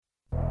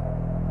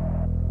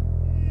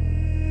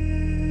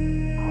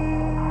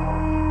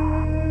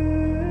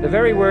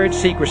very word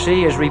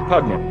secrecy is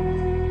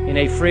repugnant in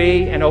a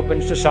free and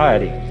open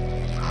society.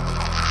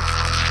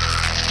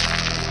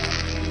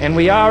 And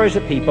we are, as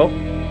a people,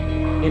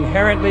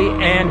 inherently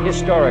and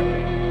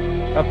historically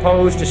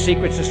opposed to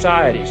secret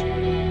societies,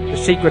 to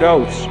secret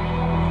oaths,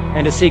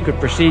 and to secret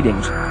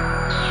proceedings.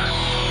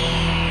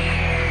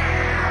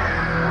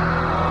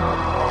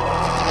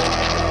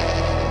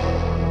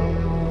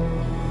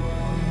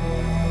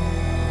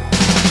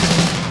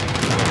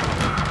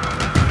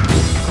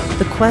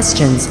 The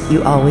questions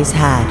you always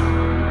had.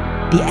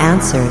 The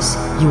answers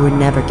you were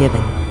never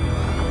given.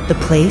 The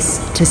place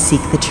to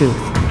seek the truth.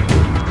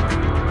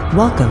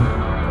 Welcome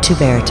to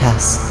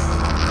Veritas.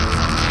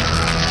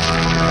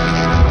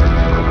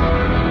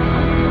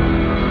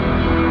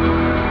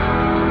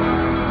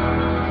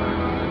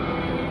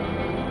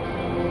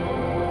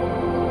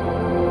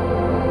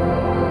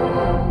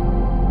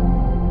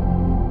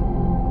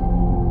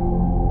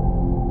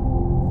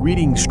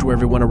 Greetings to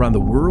everyone around the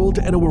world,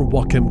 and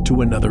welcome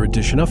to another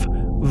edition of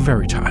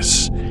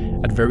Veritas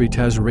at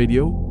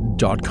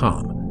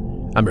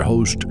veritasradio.com. I'm your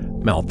host,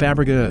 Mel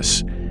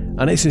Fabregas,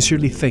 and I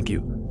sincerely thank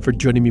you for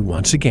joining me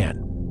once again.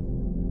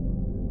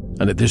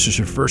 And if this is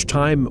your first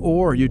time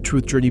or your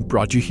truth journey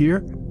brought you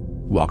here,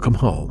 welcome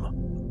home.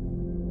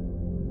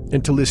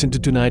 And to listen to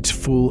tonight's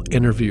full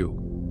interview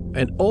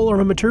and all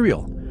our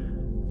material,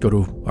 go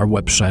to our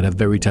website at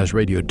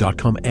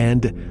veritasradio.com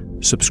and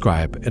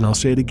subscribe. And I'll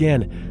say it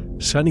again,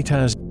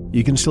 Sanitas,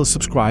 you can still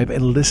subscribe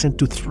and listen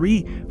to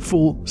 3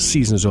 full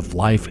seasons of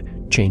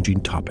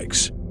life-changing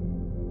topics.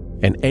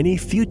 And any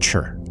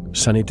future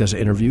Sanitas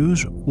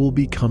interviews will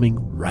be coming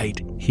right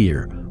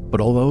here.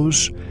 But all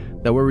those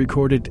that were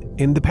recorded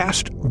in the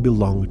past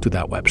belong to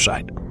that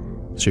website.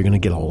 So you're going to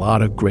get a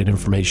lot of great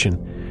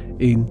information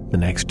in the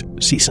next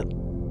season.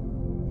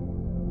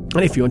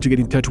 And if you want to get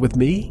in touch with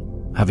me,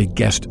 have a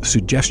guest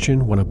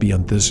suggestion, want to be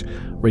on this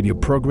radio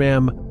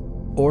program,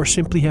 or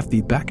simply have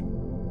feedback,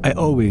 I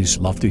always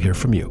love to hear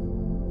from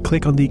you.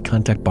 Click on the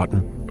contact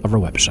button of our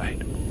website.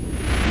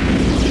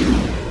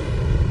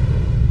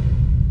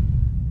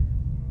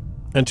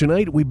 And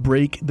tonight we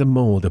break the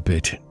mold a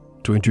bit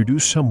to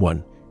introduce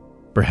someone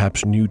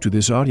perhaps new to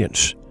this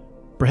audience.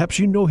 Perhaps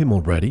you know him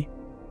already.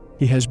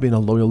 He has been a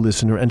loyal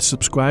listener and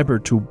subscriber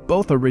to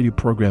both our radio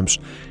programs,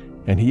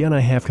 and he and I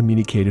have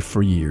communicated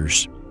for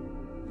years.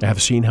 I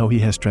have seen how he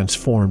has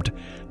transformed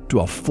to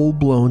a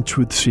full-blown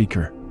truth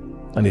seeker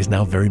and is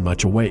now very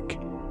much awake.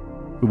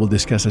 We will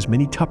discuss as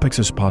many topics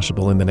as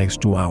possible in the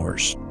next 2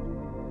 hours.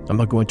 I'm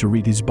not going to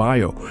read his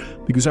bio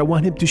because I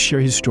want him to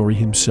share his story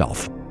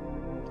himself.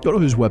 Go to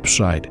his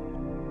website,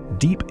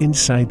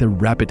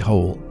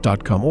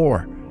 deepinsidetherabbithole.com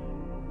or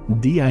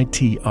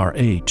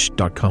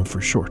DITRH.com for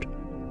short,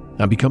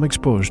 and become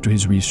exposed to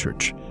his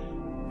research.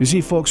 You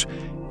see, folks,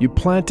 you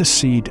plant a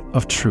seed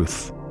of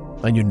truth,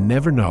 and you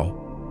never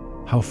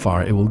know how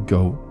far it will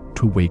go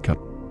to wake up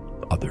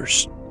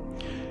others.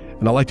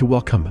 And I'd like to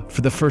welcome,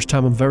 for the first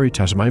time on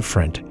Veritas, my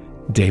friend,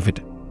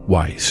 David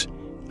Weiss.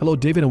 Hello,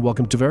 David, and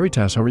welcome to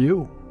Veritas. How are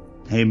you?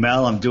 Hey,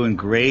 Mel, I'm doing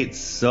great.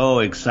 So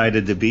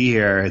excited to be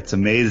here. It's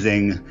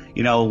amazing.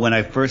 You know, when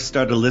I first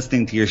started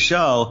listening to your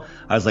show,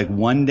 I was like,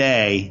 one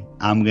day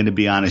I'm going to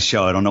be on a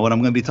show. I don't know what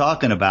I'm going to be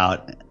talking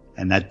about.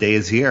 And that day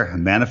is here.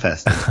 I'm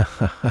manifesting.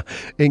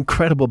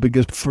 Incredible,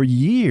 because for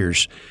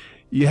years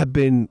you have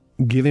been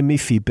giving me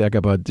feedback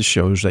about the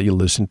shows that you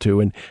listen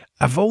to. And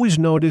I've always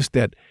noticed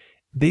that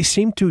they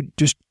seem to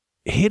just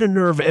hit a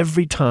nerve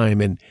every time.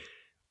 And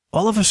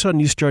all of a sudden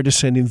you started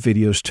sending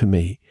videos to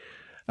me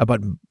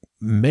about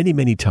many,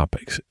 many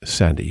topics.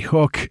 Sandy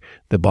Hook,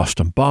 the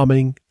Boston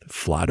bombing,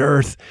 flat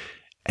earth,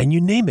 and you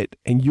name it.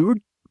 And you're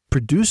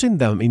producing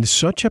them in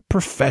such a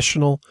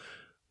professional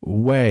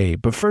way.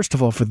 But first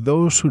of all, for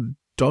those who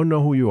don't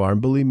know who you are,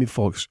 and believe me,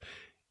 folks,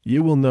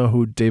 you will know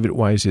who David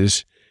Weiss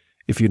is.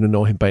 If you don't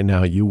know him by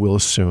now, you will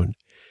soon.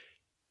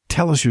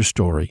 Tell us your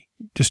story.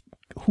 Just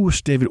who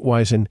is David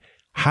Weiss, and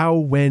how,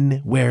 when,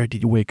 where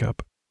did you wake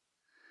up?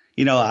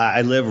 You know,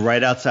 I live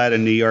right outside of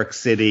New York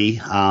City.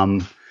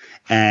 And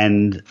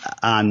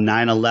on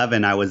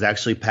 9/11, I was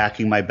actually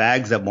packing my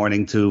bags that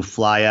morning to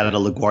fly out of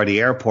the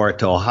LaGuardia Airport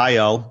to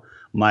Ohio.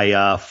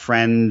 My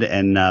friend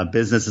and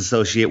business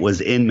associate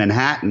was in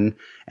Manhattan,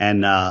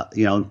 and,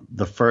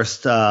 the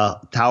first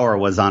tower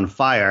was on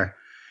fire.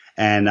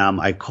 And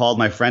I called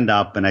my friend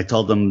up and I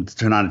told him to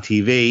turn on the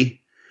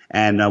TV.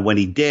 And when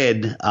he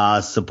did,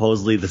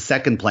 supposedly the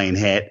second plane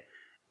hit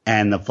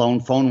and the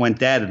phone went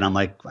dead. And I'm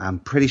like, I'm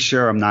pretty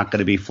sure I'm not going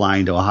to be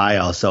flying to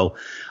Ohio. So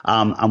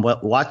I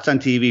watched on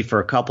TV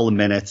for a couple of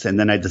minutes, and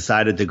then I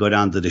decided to go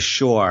down to the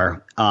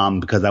shore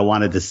because I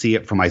wanted to see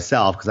it for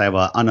myself, because I have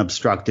an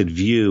unobstructed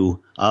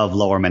view of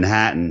Lower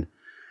Manhattan.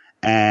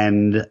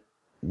 And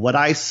what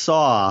I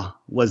saw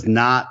was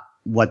not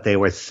what they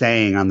were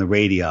saying on the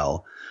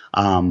radio.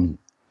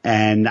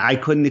 And I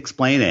couldn't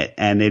explain it.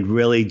 And it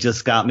really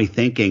just got me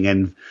thinking.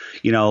 And,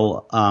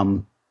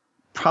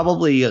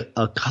 probably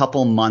a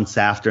couple months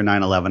after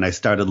 9/11, I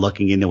started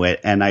looking into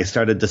it and I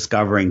started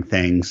discovering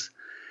things.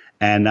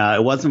 And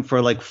it wasn't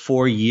for like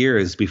 4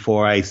 years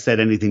before I said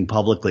anything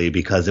publicly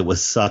because it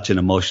was such an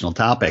emotional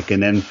topic.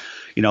 And then,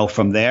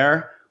 from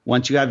there,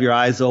 once you have your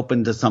eyes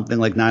open to something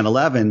like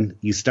 9/11,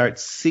 you start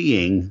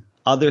seeing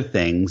other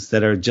things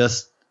that are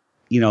just,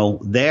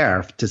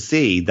 there to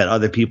see that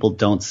other people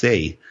don't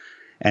see.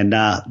 And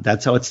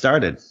that's how it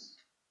started.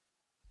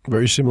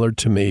 Very similar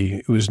to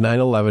me. It was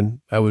 9/11.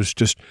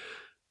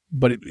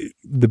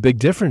 The big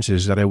difference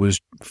is that I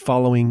was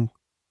following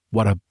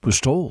what I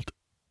was told.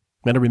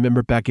 And I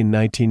remember back in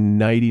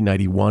 1990,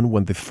 91,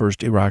 when the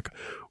first Iraq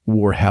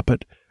war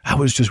happened, I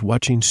was just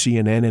watching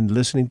CNN and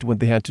listening to what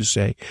they had to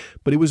say.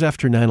 But it was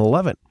after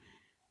 9/11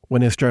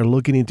 when I started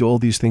looking into all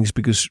these things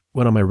because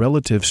one of my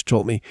relatives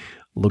told me,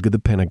 look at the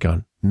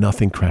Pentagon,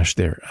 nothing crashed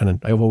there. And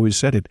I've always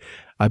said it.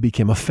 I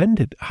became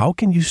offended. How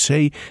can you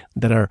say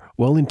that our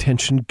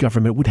well-intentioned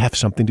government would have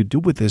something to do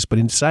with this? But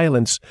in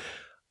silence,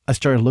 I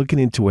started looking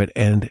into it,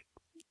 and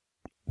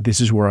this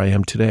is where I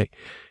am today.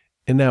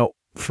 And now,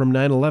 from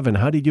 9/11,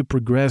 how did you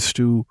progress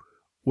to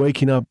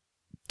waking up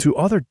to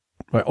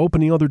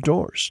opening other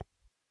doors?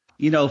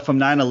 From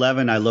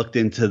 9/11, I looked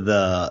into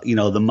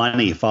the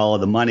money, follow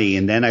the money.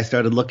 And then I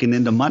started looking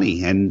into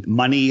money, and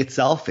money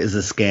itself is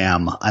a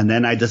scam. And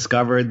then I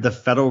discovered the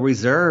Federal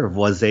Reserve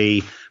was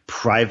a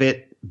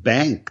private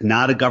bank,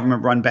 not a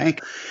government run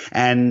bank.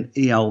 And,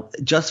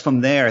 just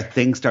from there,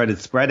 things started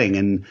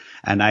spreading.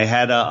 And I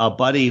had a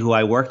buddy who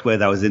I worked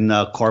with. I was in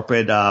the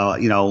corporate,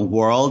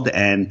 world,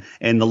 and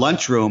in the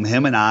lunchroom,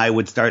 him and I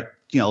would start,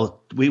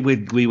 we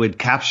would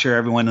capture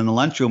everyone in the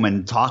lunchroom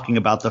and talking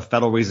about the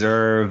Federal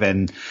Reserve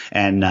and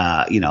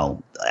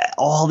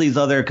all these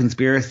other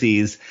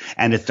conspiracies.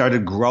 And it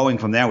started growing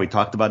from there. We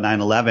talked about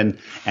 9/11,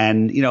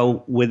 and,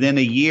 within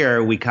a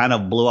year, we kind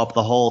of blew up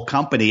the whole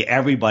company.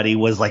 Everybody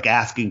was like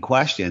asking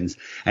questions.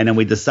 And then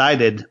we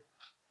decided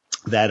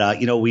that,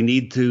 we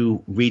need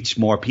to reach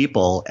more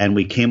people. And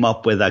we came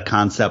up with a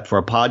concept for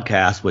a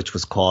podcast, which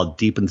was called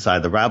Deep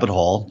Inside the Rabbit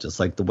Hole,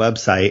 just like the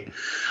website,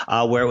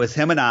 where it was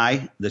him and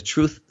I, the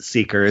truth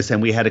seekers,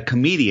 and we had a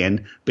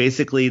comedian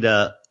basically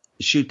to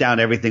shoot down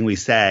everything we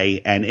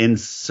say and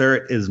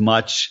insert as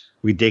much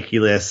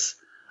ridiculous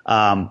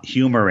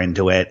humor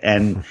into it.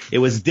 And it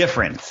was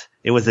different.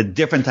 It was a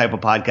different type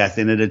of podcast,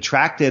 and it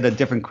attracted a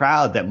different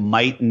crowd that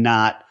might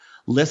not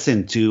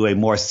listen to a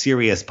more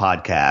serious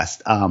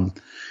podcast.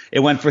 It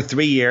went for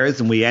 3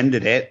 years and we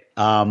ended it.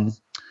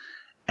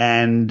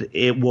 And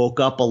it woke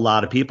up a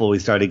lot of people. We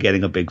started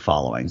getting a big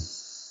following.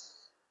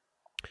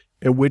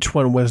 And which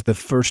one was the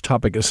first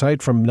topic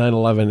aside from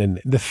 9/11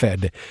 and the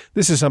Fed?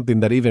 This is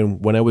something that even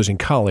when I was in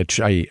college,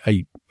 I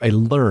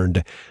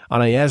learned,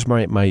 and I asked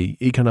my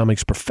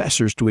economics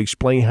professors to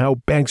explain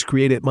how banks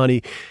created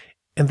money.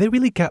 And they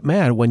really got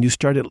mad when you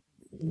started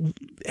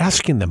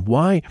asking them,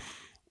 why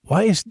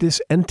is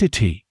this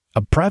entity,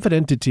 a private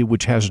entity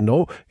which is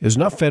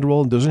not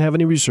federal and doesn't have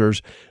any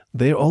reserves,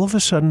 all of a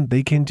sudden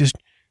they can just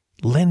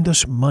lend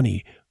us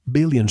money,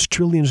 billions,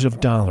 trillions of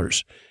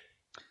dollars,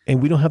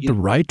 and we don't have the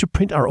right to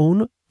print our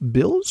own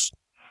bills?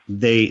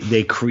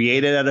 They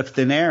create it out of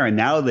thin air, and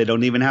now they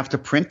don't even have to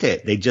print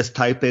it. They just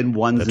type in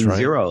ones and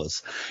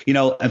zeros.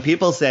 And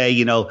people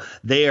say,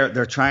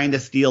 they're trying to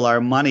steal our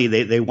money.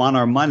 They want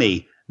our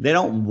money. They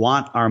don't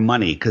want our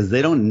money because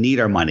they don't need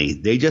our money.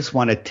 They just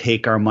want to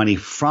take our money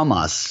from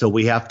us. So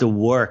we have to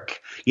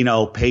work,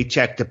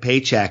 paycheck to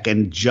paycheck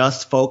and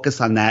just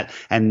focus on that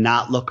and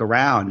not look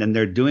around. And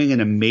they're doing an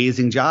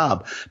amazing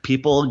job.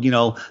 People,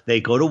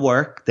 they go to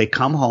work, they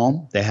come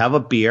home, they have a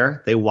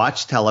beer, they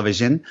watch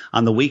television.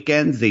 On the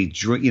weekends, they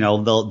drink,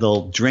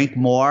 they'll drink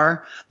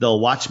more, they'll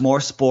watch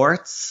more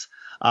sports.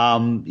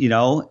 And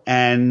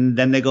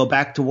then they go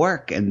back to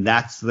work, and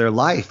that's their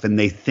life. And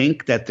they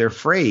think that they're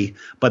free,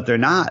 but they're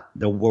not.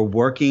 We're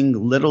working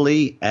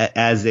literally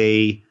as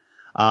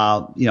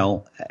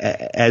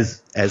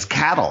as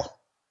cattle.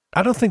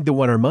 I don't think they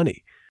want our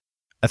money.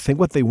 I think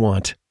what they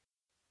want,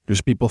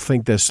 there's people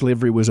think that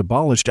slavery was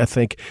abolished. I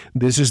think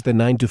this is the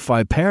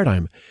 9-to-5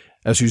 paradigm.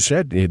 As you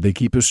said, they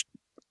keep us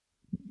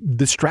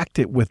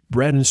distracted with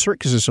bread and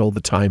circuses all the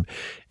time,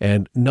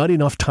 and not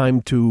enough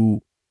time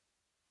to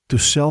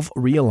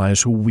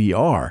self-realize who we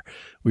are.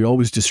 We're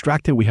always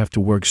distracted. We have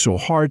to work so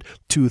hard,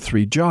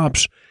 2-3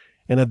 jobs.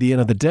 And at the end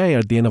of the day,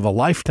 at the end of a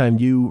lifetime,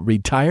 you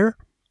retire.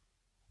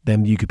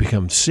 Then you could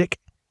become sick.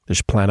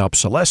 There's planned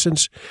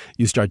obsolescence.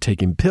 You start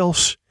taking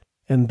pills,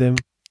 and then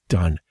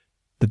done.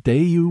 The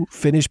day you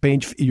finish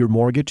paying your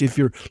mortgage, if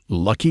you're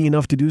lucky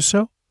enough to do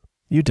so,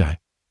 you die.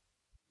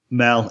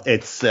 Mel,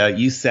 it's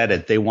you said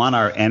it. They want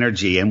our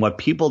energy, and what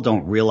people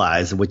don't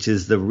realize, which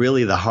is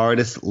really the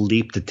hardest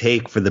leap to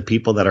take for the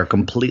people that are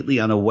completely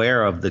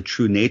unaware of the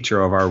true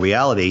nature of our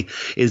reality,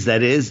 is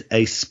that it is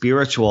a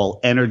spiritual,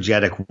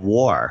 energetic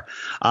war.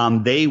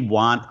 They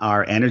want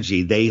our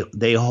energy.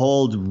 They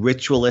hold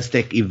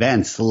ritualistic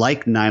events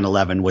like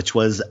 9/11, which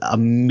was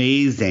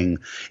amazing.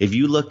 If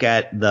you look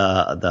at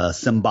the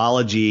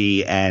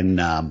symbology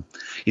and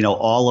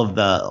all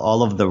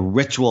of the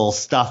ritual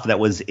stuff that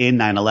was in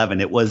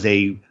 9/11, it was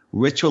a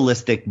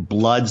ritualistic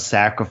blood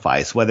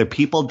sacrifice. Whether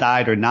people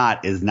died or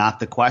not is not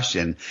the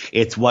question.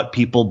 It's what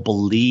people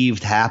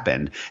believed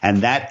happened.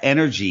 And that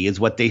energy is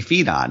what they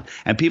feed on.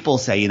 And people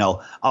say,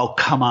 oh,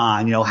 come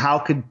on, how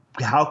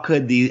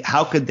could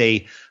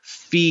they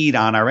feed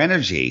on our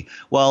energy?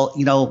 Well,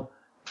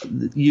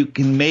 you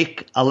can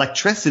make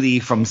electricity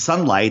from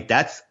sunlight.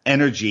 That's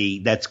energy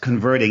that's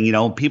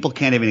converting. People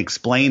can't even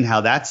explain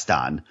how that's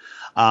done.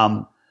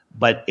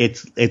 But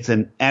it's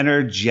an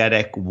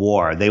energetic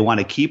war. They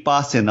want to keep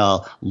us in a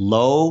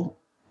low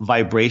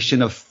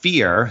vibration of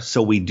fear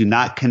so we do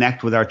not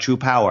connect with our true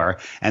power,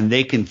 and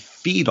they can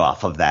feed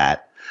off of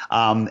that.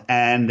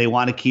 And they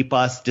want to keep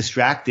us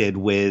distracted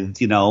with,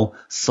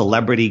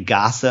 celebrity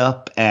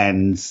gossip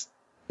and,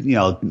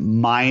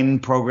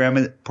 mind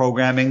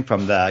programming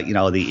from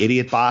the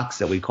idiot box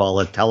that we call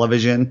a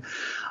television.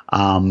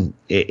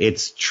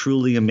 It's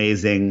truly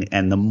amazing.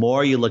 And the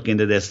more you look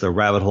into this, the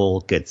rabbit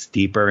hole gets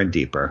deeper and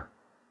deeper.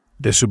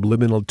 The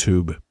subliminal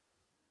tube.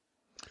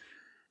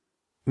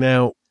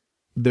 Now,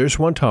 there's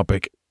one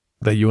topic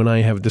that you and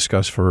I have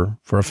discussed for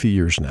a few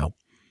years now,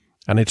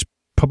 and it's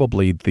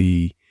probably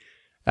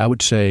I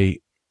would say,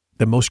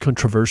 the most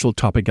controversial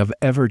topic I've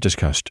ever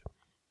discussed.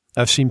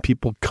 I've seen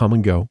people come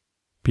and go,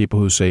 people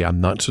who say,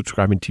 I'm not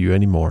subscribing to you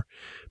anymore.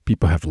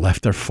 People have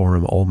left our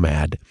forum all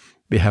mad.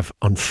 They have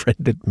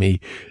unfriended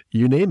me,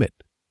 you name it.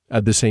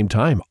 At the same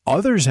time,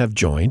 others have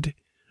joined.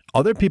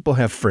 Other people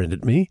have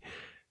friended me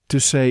to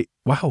say,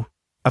 wow,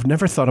 I've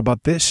never thought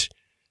about this.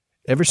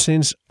 Ever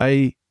since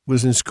I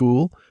was in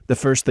school, the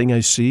first thing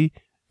I see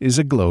is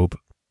a globe.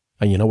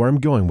 And you know where I'm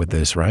going with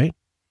this, right?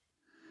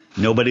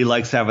 Nobody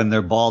likes having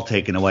their ball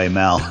taken away,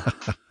 Mel.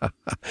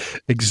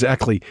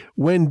 Exactly.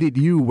 When did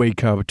you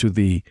wake up to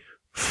the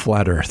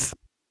flat earth?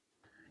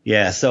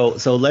 Yeah, so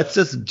let's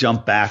just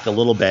jump back a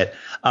little bit.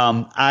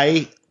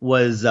 I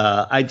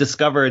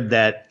discovered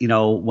that,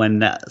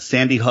 when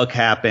Sandy Hook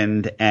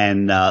happened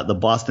and the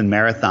Boston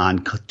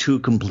Marathon, two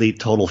complete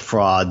total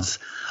frauds,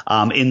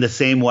 in the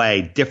same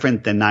way,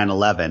 different than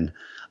 9/11.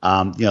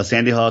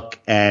 Sandy Hook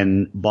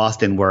and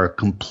Boston were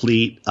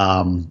complete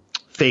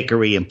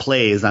fakery and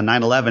plays. On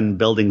 9/11,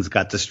 buildings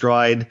got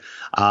destroyed,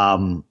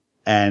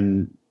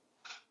 and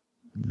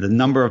the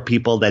number of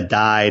people that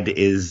died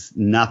is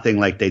nothing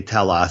like they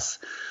tell us.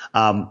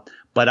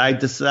 But I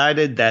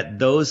decided that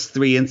those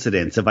three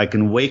incidents, if I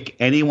can wake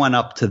anyone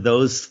up to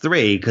those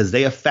three, because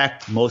they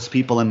affect most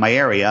people in my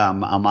area,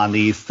 I'm on the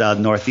east,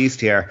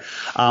 northeast here.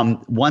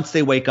 Once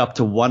they wake up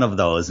to one of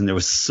those, and there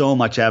was so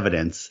much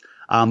evidence,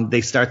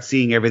 they start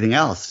seeing everything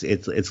else.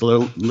 It's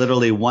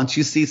literally once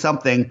you see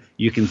something,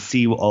 you can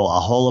see a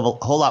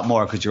whole lot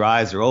more because your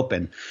eyes are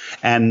open.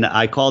 And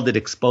I called it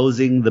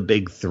Exposing the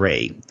Big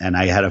Three. And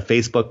I had a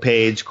Facebook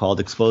page called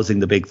Exposing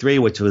the Big Three,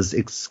 which was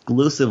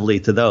exclusively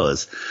to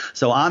those.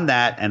 So on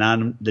that and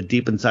on the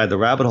Deep Inside the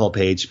Rabbit Hole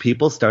page,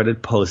 people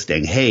started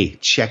posting, hey,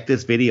 check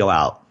this video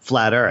out.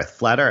 Flat Earth,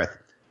 flat Earth.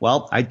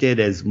 Well, I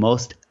did as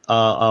most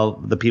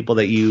of the people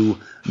that you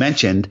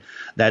mentioned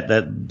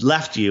that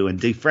left you and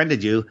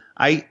defriended you,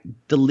 I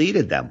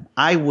deleted them.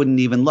 I wouldn't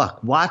even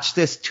look. Watch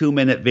this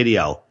 2-minute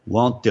video.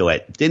 Won't do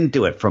it. Didn't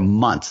do it for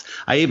months.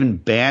 I even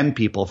banned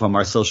people from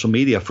our social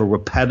media for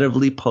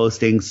repetitively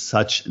posting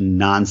such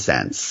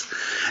nonsense.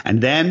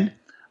 And then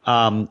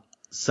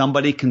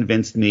somebody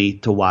convinced me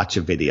to watch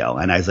a video.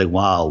 And I was like,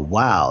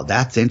 wow,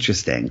 that's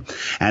interesting.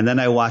 And then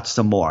I watched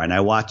some more. And I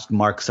watched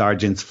Mark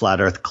Sargent's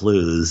Flat Earth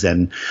Clues.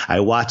 And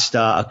I watched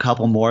a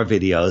couple more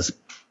videos.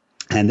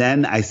 And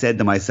then I said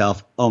to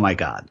myself, oh, my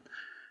God,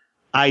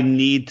 I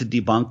need to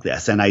debunk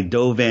this. And I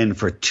dove in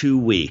for 2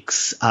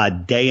 weeks,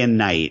 day and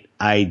night.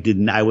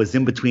 I was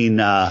in between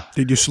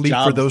Did you sleep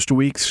jobs. For those 2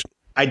 weeks?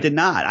 I did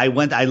not.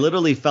 I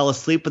literally fell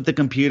asleep with the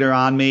computer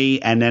on me.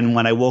 And then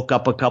when I woke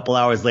up a couple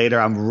hours later,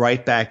 I'm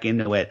right back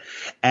into it.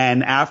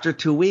 And after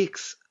 2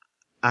 weeks,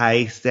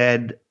 I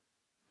said,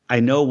 I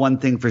know one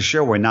thing for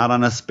sure. We're not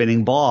on a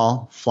spinning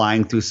ball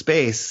flying through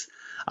space.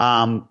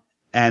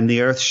 And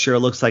the earth sure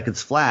looks like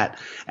it's flat.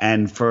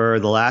 And for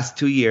the last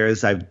 2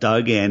 years, I've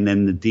dug in,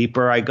 and the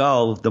deeper I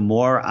go, the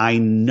more I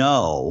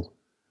know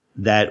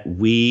that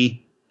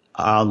we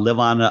live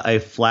on a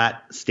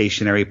flat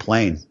stationary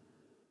plane.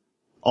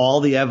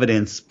 All the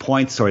evidence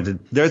points towards it.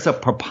 There's a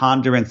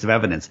preponderance of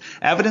evidence.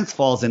 Evidence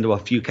falls into a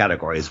few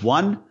categories.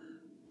 One,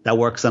 that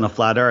works on a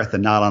flat earth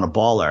and not on a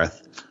ball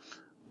earth.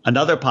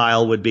 Another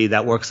pile would be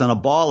that works on a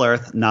ball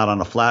earth, not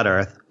on a flat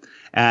earth.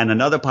 And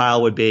another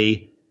pile would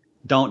be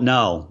don't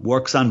know,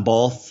 works on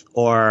both,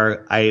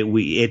 or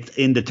it's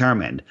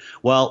indeterminate.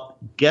 Well,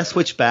 guess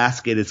which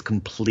basket is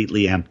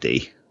completely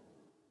empty?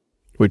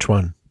 Which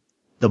one?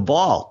 The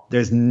ball.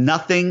 There's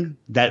nothing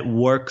that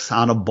works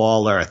on a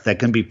ball earth that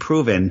can be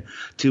proven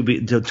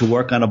to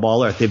work on a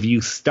ball earth. If you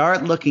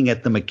start looking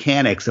at the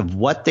mechanics of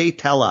what they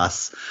tell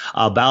us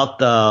about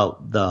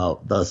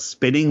the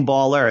spinning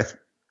ball earth,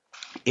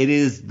 it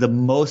is the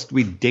most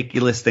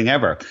ridiculous thing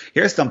ever.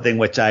 Here's something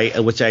which I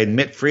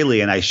admit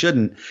freely, and I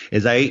shouldn't,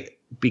 is I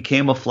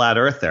became a flat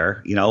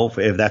earther.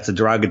 If that's a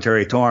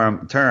derogatory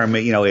term,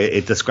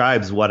 it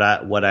describes what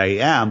I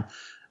am.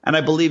 And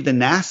I believed in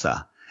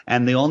NASA.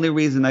 And the only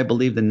reason I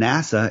believed in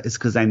NASA is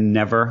because I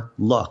never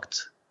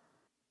looked.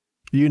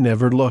 You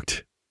never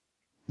looked.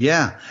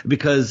 Yeah,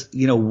 because,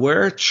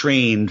 we're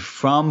trained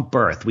from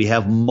birth. We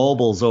have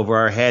mobiles over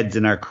our heads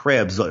in our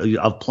cribs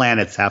of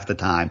planets half the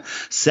time.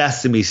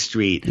 Sesame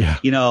Street, Yeah.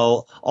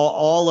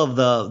 All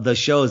of the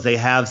shows, they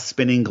have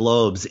spinning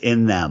globes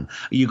in them.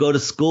 You go to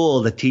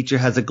school, the teacher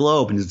has a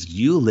globe and it's,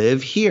 you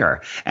live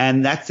here.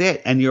 And that's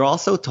it. And you're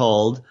also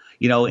told,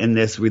 in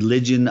this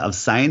religion of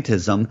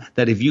scientism,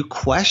 that if you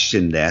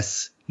question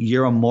this,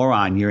 you're a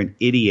moron, you're an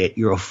idiot,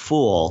 you're a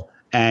fool,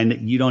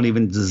 and you don't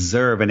even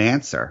deserve an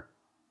answer.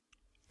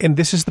 And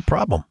this is the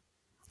problem.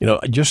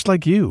 Just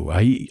like you,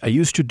 I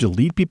used to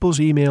delete people's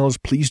emails.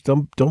 Please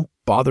don't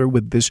bother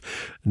with this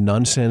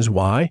nonsense.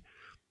 Why?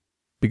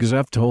 Because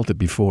I've told it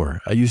before.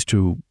 I used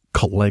to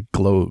collect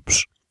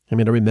globes. I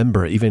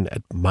remember even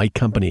at my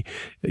company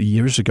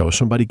years ago,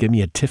 somebody gave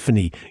me a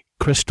Tiffany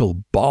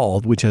crystal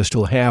ball, which I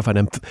still have.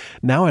 And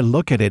now I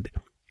look at it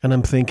and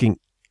I'm thinking,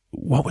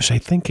 what was I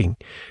thinking?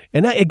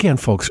 And again,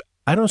 folks,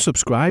 I don't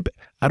subscribe.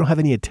 I don't have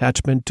any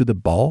attachment to the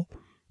ball,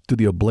 to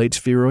the oblate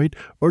spheroid,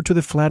 or to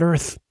the flat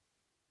earth.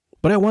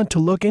 But I want to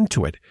look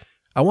into it.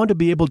 I want to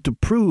be able to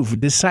prove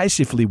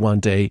decisively one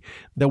day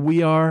that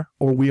we are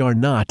or we are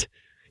not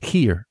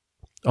here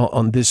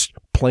on this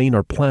plane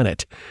or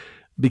planet.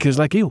 Because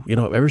like you,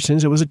 ever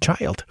since I was a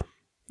child,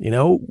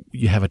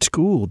 you have at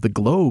school, the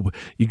globe,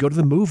 you go to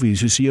the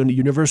movies, you see on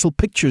Universal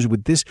Pictures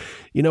with this,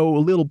 a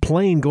little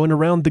plane going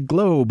around the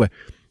globe.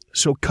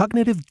 So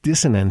cognitive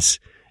dissonance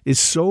is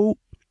so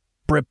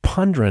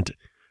preponderant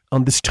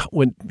on this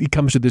when it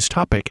comes to this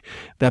topic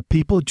that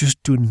people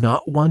just do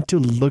not want to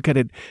look at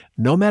it,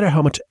 no matter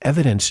how much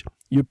evidence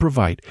you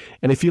provide.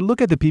 And if you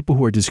look at the people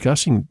who are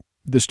discussing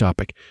this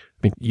topic,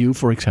 you,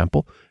 for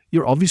example,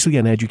 you're obviously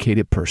an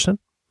educated person.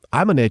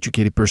 I'm an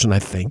educated person, I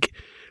think.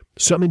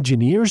 Some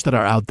engineers that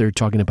are out there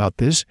talking about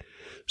this,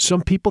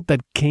 some people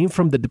that came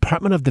from the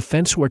Department of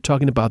Defense who are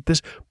talking about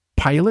this,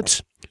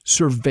 pilots,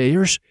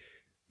 surveyors.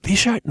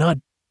 These are not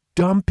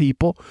dumb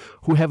people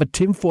who have a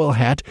tinfoil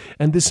hat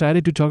and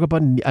decided to talk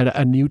about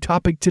a new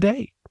topic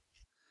today.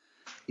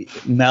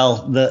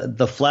 Mel,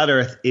 the flat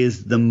earth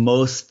is the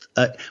most,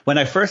 when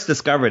I first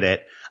discovered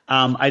it,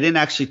 I didn't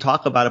actually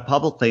talk about it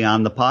publicly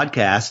on the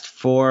podcast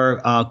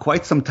for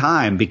quite some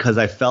time because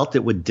I felt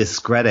it would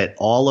discredit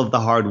all of the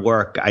hard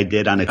work I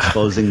did on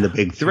exposing the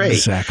big three.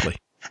 Exactly.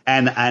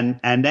 And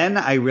then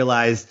I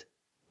realized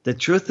the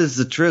truth is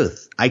the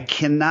truth. I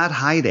cannot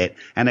hide it.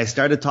 And I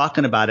started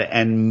talking about it,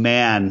 and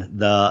man,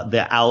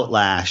 the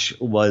outlash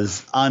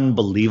was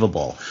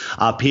unbelievable.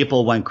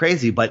 People went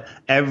crazy, but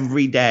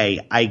every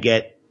day I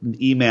get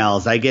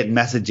emails, I get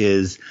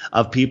messages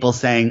of people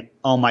saying,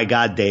 "Oh my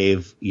God,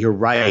 Dave, you're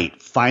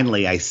right.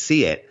 Finally, I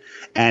see it."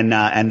 And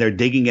they're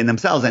digging in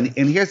themselves. And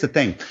here's the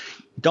thing.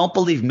 Don't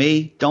believe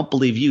me. Don't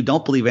believe you.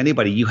 Don't believe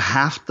anybody. You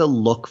have to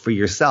look for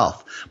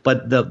yourself.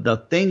 But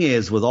the thing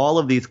is, with all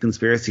of these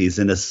conspiracies,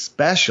 and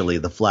especially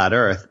the flat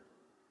earth,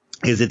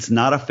 is it's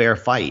not a fair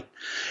fight.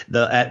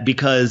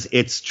 Because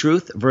it's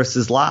truth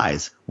versus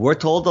lies. We're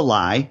told a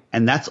lie,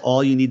 and that's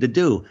all you need to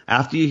do.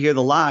 After you hear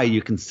the lie,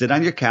 you can sit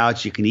on your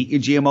couch, you can eat your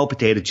GMO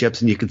potato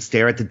chips, and you can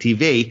stare at the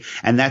TV,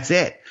 and that's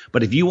it.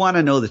 But if you want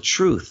to know the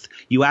truth,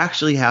 you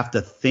actually have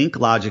to think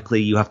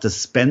logically. You have to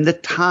spend the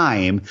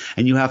time,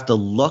 and you have to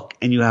look,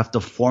 and you have to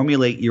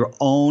formulate your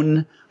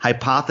own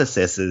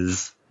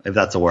hypotheses, if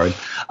that's a word.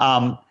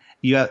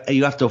 You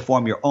have to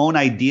form your own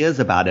ideas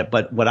about it.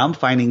 But what I'm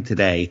finding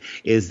today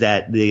is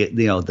that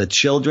the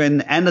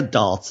children and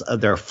adults,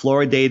 they're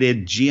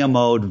fluoridated,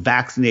 GMO'd,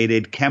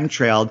 vaccinated,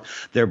 chemtrailed.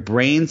 Their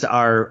brains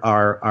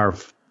are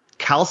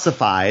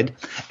calcified,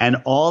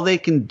 and all they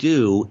can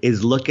do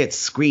is look at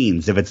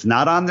screens. If it's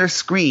not on their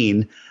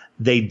screen,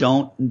 they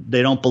don't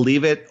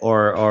believe it,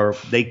 or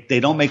they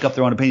don't make up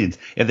their own opinions.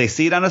 If they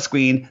see it on a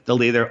screen,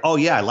 they'll either, "Oh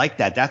yeah, I like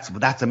that.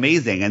 That's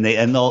amazing," and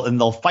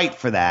they'll fight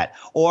for that,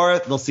 or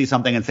they'll see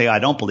something and say, "I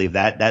don't believe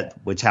that,"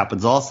 which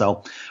happens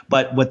also.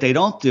 But what they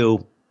don't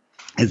do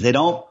is they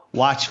don't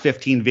watch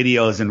 15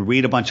 videos and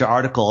read a bunch of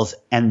articles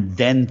and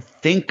then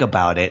think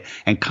about it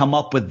and come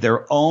up with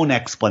their own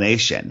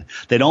explanation.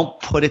 They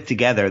don't put it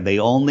together. They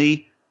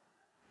only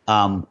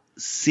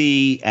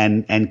see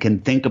and can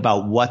think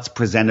about what's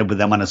presented with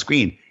them on a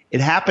screen. It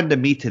happened to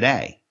me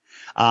today.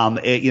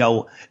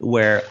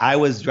 Where I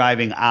was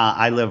driving,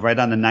 I live right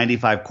on the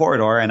 95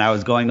 corridor, and I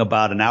was going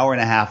about an hour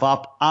and a half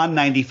up on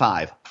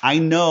 95. I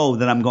know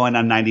that I'm going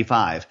on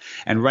 95,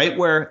 and right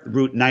where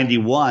Route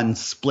 91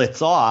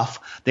 splits off,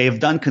 they have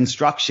done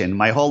construction.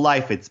 My whole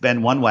life it's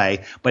been one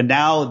way, but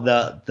now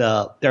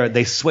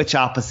they switch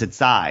opposite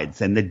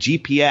sides, and the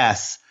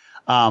GPS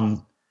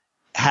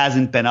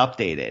hasn't been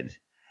updated.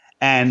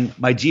 And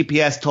my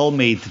GPS told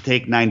me to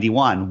take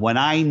 91 when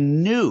I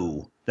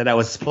knew that I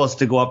was supposed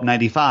to go up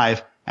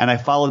 95, and I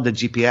followed the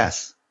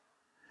GPS.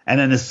 And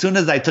then as soon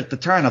as I took the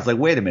turn, I was like,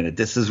 wait a minute,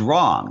 this is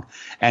wrong.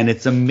 And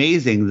it's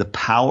amazing the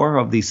power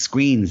of these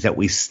screens that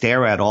we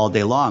stare at all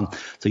day long.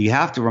 So you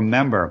have to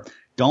remember,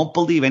 don't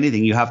believe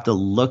anything. You have to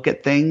look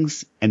at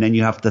things, and then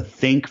you have to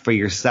think for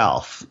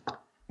yourself.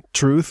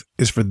 Truth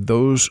is for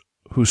those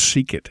who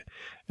seek it.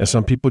 And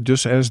some people,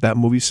 just as that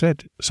movie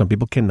said, some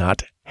people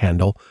cannot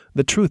handle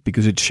the truth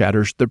because it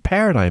shatters their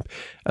paradigm.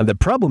 And the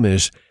problem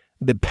is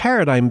the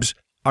paradigms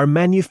are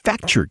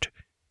manufactured.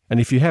 And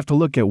if you have to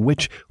look at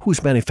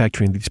who's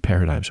manufacturing these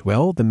paradigms,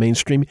 well, the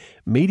mainstream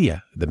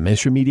media, the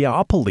mainstream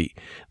mediaopoly,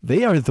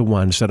 they are the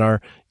ones that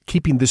are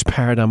keeping this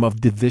paradigm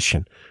of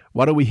division.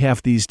 What do we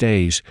have these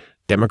days?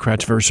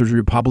 Democrats versus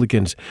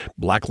Republicans,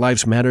 Black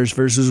Lives Matters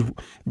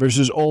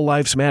versus All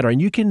Lives Matter.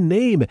 And you can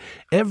name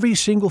every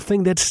single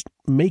thing that's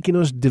making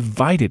us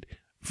divided.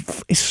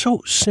 It's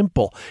so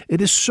simple. It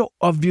is so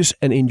obvious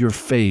and in your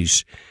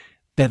face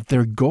that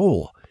their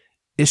goal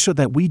is so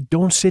that we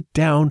don't sit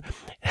down,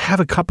 have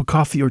a cup of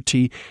coffee or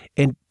tea,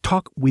 and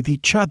talk with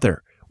each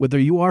other. Whether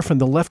you are from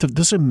the left, it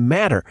doesn't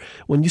matter.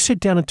 When you sit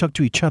down and talk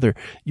to each other,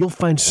 you'll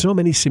find so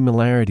many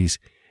similarities.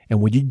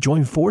 And when you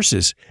join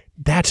forces,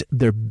 that's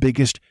their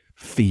biggest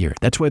fear.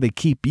 That's why they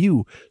keep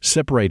you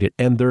separated.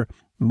 And their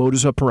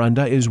modus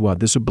operandi is what?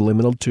 The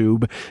subliminal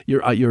tube,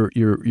 your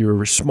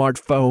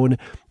smartphone.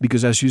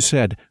 Because as you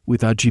said,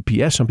 without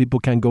GPS, some people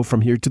can't go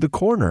from here to the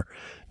corner.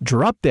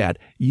 Drop that.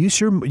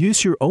 Use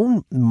your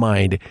own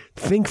mind.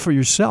 Think for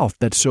yourself.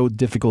 That's so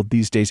difficult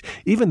these days.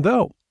 Even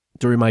though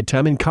during my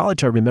time in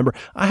college, I remember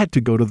I had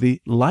to go to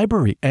the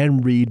library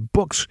and read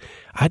books.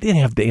 I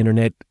didn't have the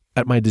internet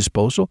at my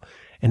disposal.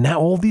 And now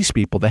all these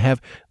people that have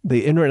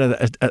the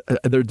internet at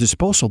their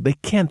disposal, they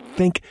can't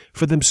think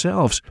for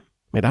themselves.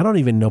 Man, I don't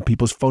even know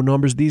people's phone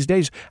numbers these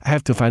days. I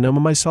have to find them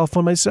on my cell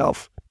phone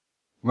myself.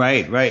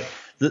 Right.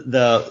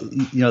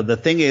 The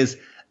thing is,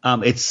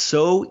 it's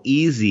so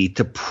easy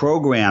to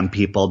program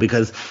people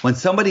because when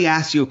somebody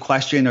asks you a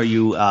question or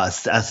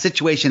a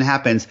situation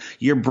happens,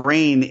 your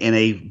brain in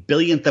a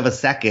billionth of a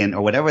second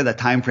or whatever the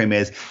time frame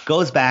is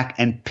goes back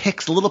and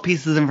picks little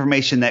pieces of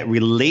information that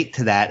relate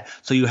to that,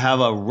 so you have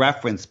a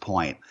reference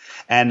point.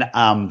 And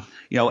an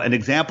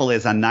example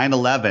is on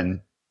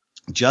 9/11,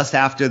 just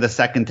after the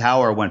second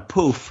tower went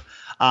poof,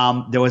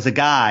 there was a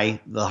guy,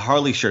 the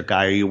Harley shirt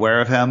guy. Are you aware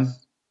of him?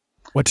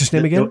 What's his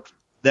name again?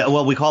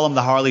 Well, we call him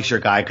the Harley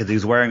shirt guy because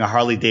he's wearing a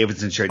Harley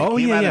Davidson shirt. He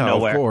came out of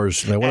nowhere. Of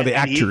course. One of the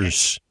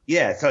actors.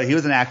 So he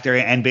was an actor,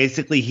 and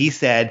basically he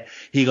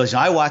goes,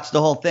 I watched the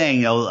whole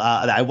thing.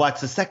 I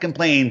watched the second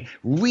plane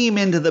ream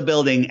into the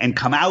building and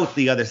come out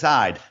the other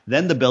side.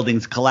 Then the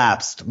buildings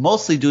collapsed,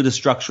 mostly due to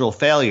structural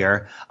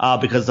failure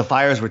because the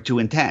fires were too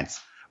intense,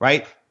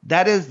 right?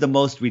 That is the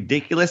most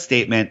ridiculous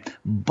statement,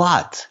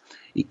 but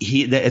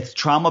it's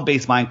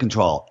trauma-based mind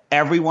control.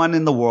 Everyone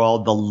in the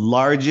world, the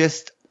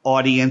largest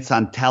audience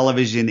on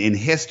television in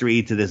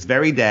history to this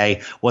very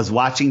day, was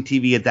watching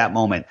TV at that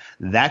moment.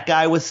 That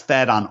guy was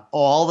fed on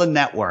all the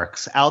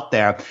networks out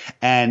there,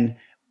 and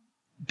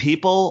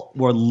people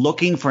were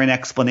looking for an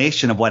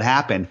explanation of what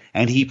happened,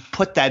 and he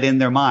put that in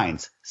their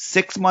minds.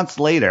 6 months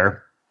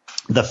later,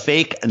 the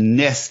fake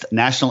NIST,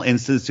 National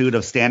Institute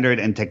of Standard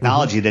and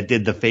Technology, that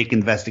did the fake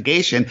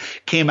investigation,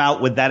 came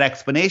out with that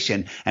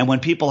explanation. And when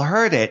people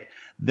heard it,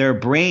 their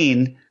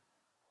brain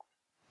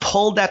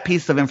pulled that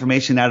piece of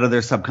information out of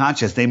their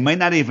subconscious. They might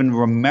not even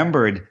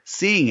remembered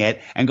seeing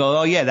it and go,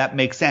 oh yeah, that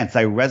makes sense.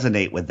 I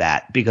resonate with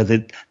that because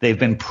they've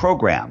been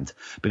programmed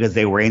because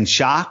they were in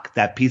shock.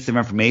 That piece of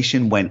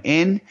information went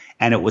in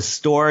and it was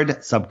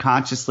stored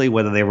subconsciously,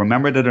 whether they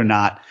remembered it or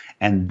not.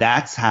 And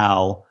that's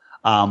how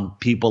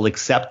people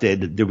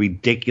accepted the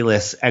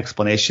ridiculous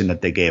explanation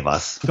that they gave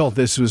us. Well,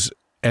 this was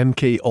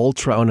MK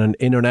Ultra on an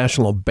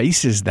international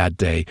basis that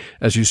day.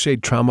 As you say,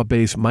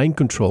 trauma-based mind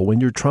control. When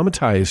you're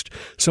traumatized,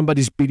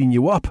 somebody's beating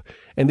you up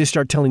and they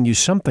start telling you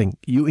something.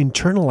 You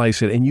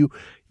internalize it and you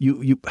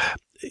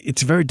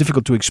it's very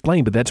difficult to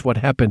explain, but that's what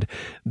happened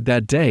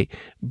that day.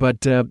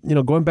 But,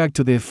 going back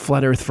to the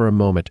flat earth for a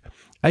moment,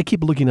 I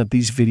keep looking at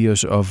these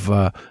videos of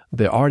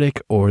the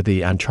Arctic or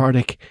the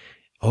Antarctic.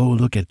 Oh,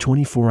 look at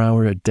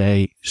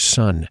 24-hour-a-day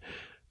sun.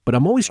 But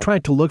I'm always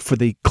trying to look for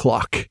the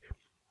clock.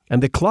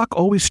 And the clock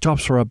always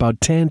stops for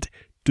about 10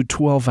 to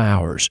 12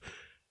 hours.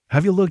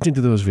 Have you looked into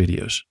those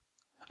videos?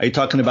 Are you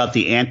talking about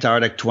the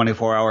Antarctic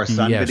 24-hour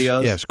sun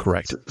videos? Yes,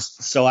 correct.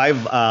 So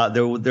I've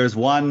there's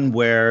one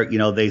where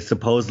they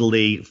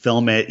supposedly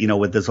film it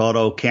with this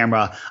auto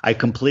camera. I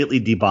completely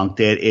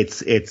debunked it.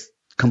 It's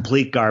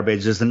complete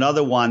garbage. There's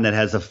another one that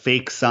has a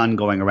fake sun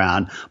going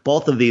around.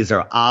 Both of these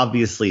are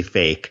obviously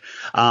fake.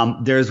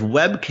 There's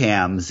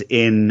webcams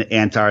in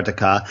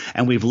Antarctica,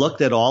 and we've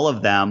looked at all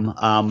of them.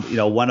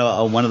 One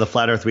of the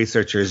flat Earth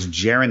researchers,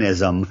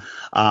 Jeranism,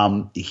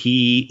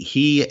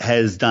 he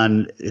has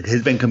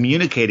been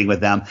communicating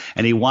with them,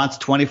 and he wants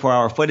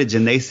 24-hour footage,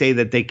 and they say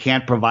that they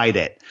can't provide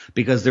it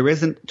because there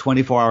isn't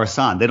 24-hour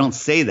sun. They don't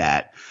say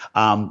that.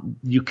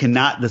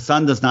 The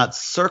sun does not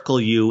circle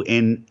you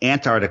in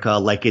Antarctica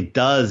like it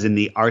does in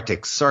the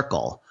Arctic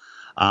Circle.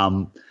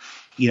 On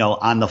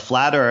the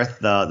flat Earth,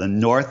 the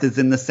north is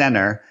in the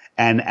center,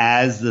 and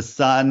as the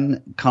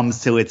sun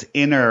comes to its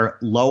inner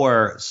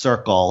lower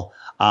circle,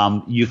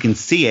 you can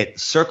see it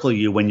circle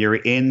you when you're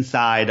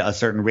inside a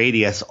certain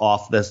radius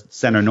off the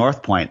center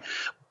north point.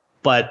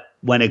 But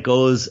when it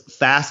goes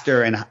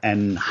faster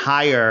and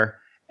higher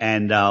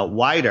and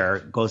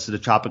wider, goes to the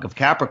Tropic of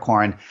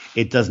Capricorn,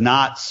 it does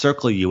not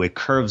circle you. It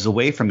curves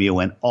away from you.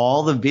 And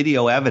all the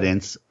video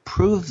evidence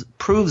proves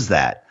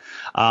that.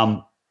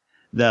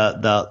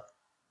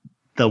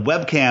 The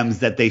webcams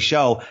that they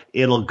show,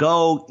 it'll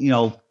go,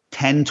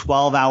 10,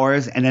 12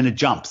 hours, and then it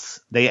jumps.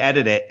 They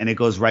edit it and it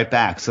goes right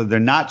back. So they're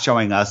not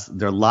showing us,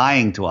 they're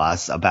lying to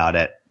us about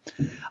it.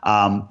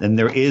 And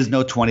there is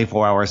no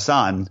 24-hour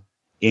sun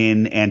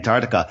in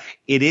Antarctica.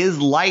 It is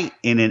light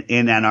in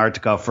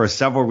Antarctica for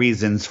several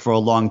reasons for a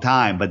long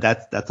time, but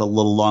that's a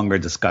little longer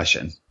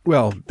discussion.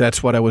 Well,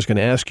 that's what I was going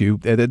to ask you.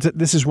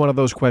 This is one of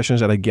those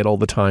questions that I get all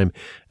the time,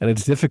 and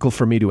it's difficult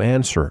for me to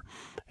answer.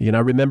 I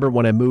remember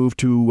when I moved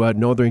to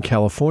Northern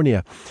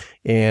California,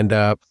 and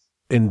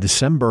in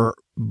December,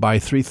 by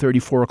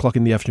 3:30, 4 o'clock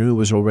in the afternoon, it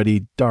was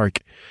already dark.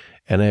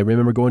 And I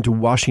remember going to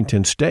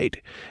Washington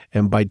State,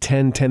 and by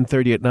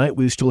 10:30 at night,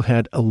 we still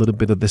had a little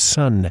bit of the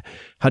sun.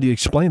 How do you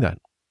explain that?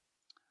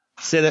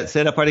 Say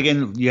that part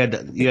again. You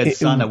had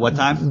sun at what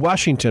time?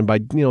 Washington, by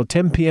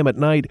 10 p.m. at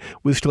night,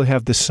 we still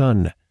have the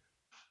sun.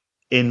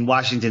 In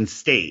Washington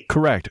State.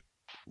 Correct.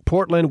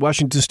 Portland,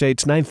 Washington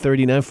State's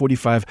 9:30,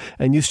 9:45,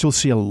 and you still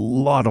see a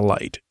lot of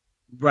light.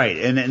 Right.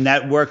 And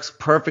that works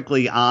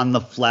perfectly on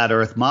the flat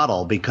Earth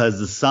model, because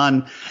the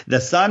sun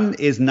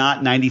is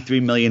not 93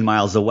 million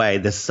miles away.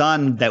 The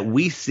sun that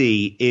we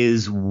see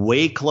is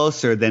way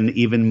closer than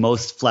even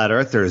most flat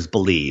earthers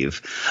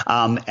believe.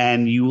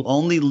 And you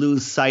only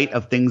lose sight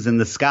of things in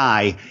the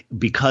sky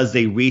because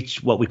they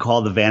reach what we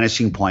call the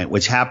vanishing point,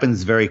 which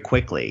happens very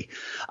quickly.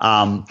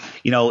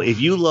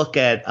 If you look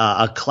at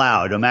a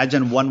cloud,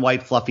 imagine one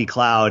white fluffy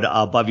cloud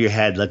above your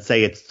head. Let's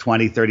say it's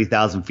 20,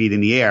 30,000 feet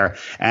in the air,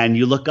 and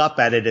you look up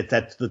at it. It's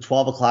at the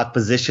 12 o'clock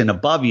position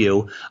above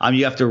you.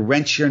 You have to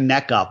wrench your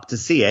neck up to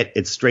see it.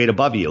 It's straight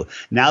above you.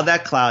 Now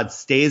that cloud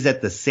stays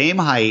at the same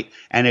height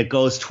and it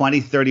goes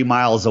 20, 30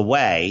 miles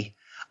away.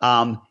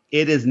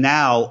 It is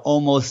now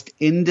almost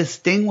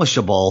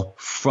indistinguishable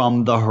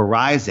from the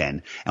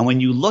horizon. And when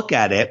you look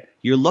at it,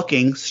 you're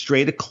looking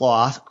straight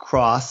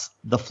across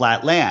the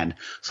flat land.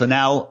 So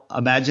now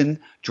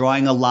imagine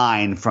drawing a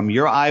line from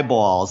your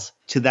eyeballs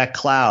to that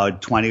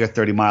cloud 20 or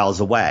 30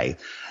 miles away.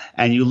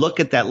 And you look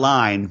at that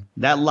line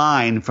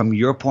from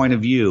your point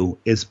of view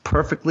is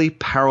perfectly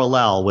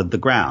parallel with the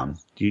ground.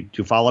 Do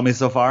you follow me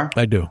so far?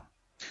 I do.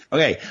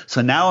 Okay,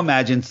 so now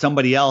imagine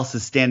somebody else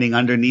is standing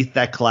underneath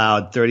that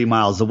cloud 30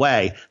 miles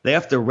away. They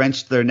have to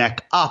wrench their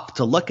neck up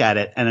to look at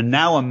it. And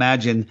now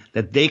imagine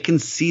that they can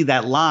see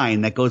that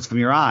line that goes from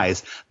your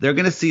eyes. They're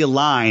going to see a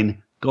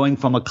line going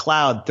from a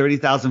cloud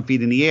 30,000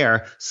 feet in the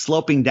air,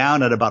 sloping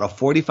down at about a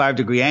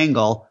 45-degree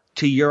angle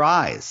to your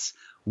eyes.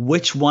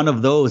 Which one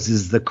of those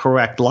is the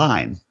correct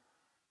line?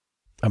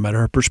 A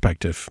matter of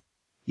perspective.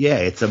 Yeah,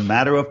 it's a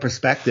matter of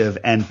perspective,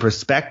 and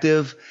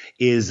perspective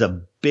is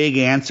a big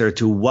answer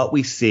to what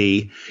we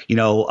see.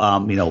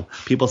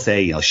 People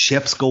say,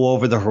 ships go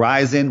over the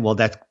horizon. Well,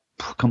 that's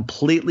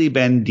completely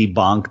been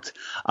debunked.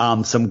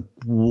 Some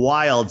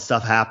wild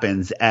stuff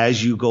happens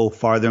as you go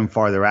farther and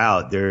farther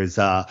out. There's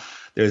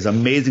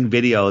amazing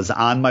videos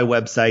on my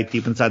website,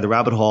 Deep Inside the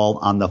Rabbit Hole,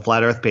 on the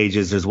Flat Earth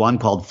pages. There's one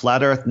called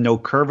Flat Earth No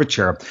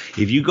Curvature.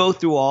 If you go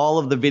through all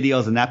of the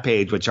videos on that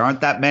page, which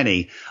aren't that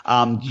many,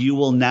 you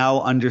will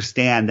now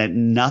understand that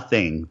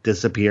nothing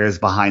disappears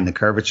behind the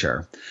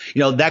curvature.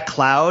 That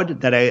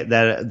cloud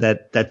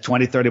that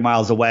 20, 30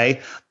 miles away,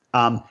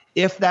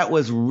 if that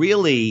was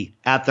really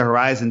at the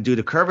horizon due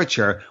to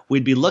curvature,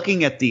 we'd be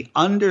looking at the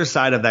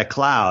underside of that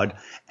cloud,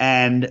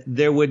 and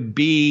there would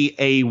be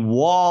a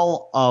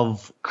wall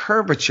of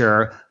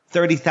curvature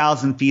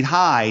 30,000 feet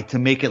high to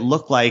make it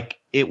look like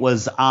it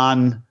was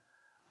on,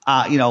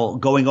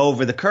 going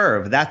over the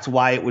curve. That's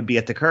why it would be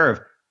at the curve.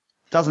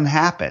 It doesn't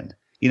happen.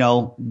 It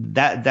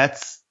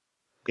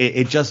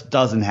just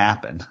doesn't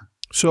happen.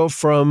 So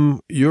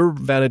from your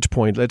vantage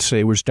point, let's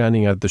say we're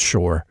standing at the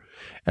shore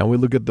and we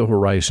look at the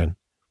horizon.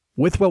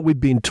 With what we've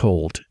been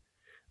told,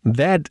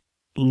 that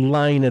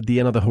line at the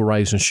end of the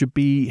horizon should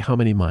be how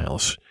many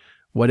miles?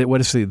 What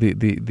is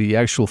the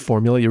actual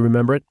formula? You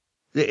remember it?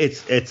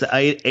 It's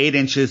 8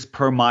 inches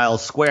per mile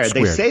squared.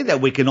 They say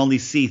that we can only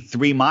see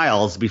 3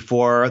 miles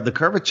before the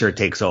curvature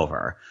takes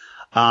over.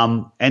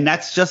 And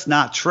that's just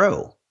not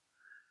true.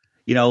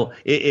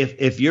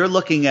 If you're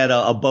looking at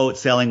a boat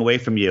sailing away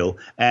from you,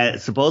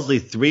 and supposedly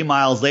 3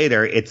 miles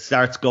later, it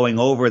starts going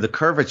over the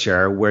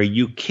curvature where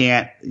you're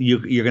going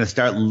to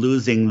start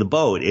losing the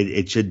boat.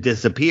 It should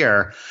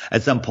disappear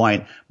at some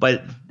point,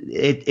 but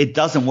it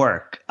doesn't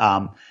work.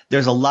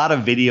 There's a lot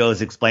of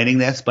videos explaining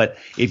this, but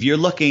if you're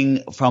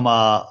looking from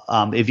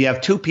if you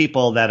have two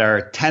people that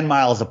are 10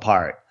 miles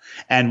apart,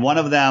 and one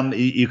of them,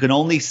 you can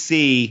only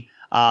see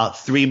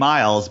 3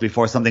 miles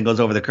before something goes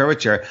over the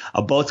curvature,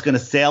 a boat's going to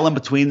sail in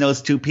between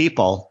those two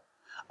people.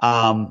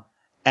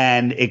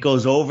 And it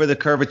goes over the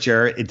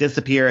curvature, it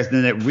disappears, and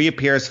then it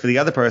reappears for the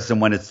other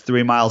person when it's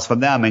 3 miles from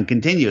them and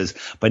continues.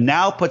 But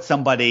now put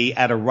somebody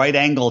at a right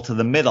angle to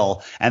the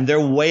middle, and they're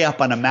way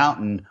up on a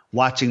mountain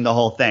watching the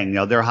whole thing.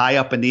 They're high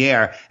up in the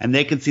air, and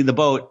they can see the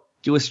boat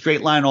do a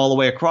straight line all the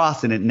way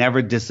across and it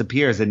never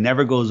disappears. It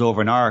never goes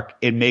over an arc.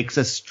 It makes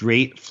a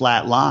straight,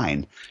 flat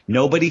line.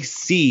 Nobody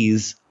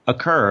sees a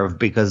curve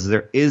because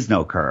there is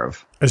no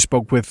curve. I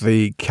spoke with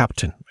the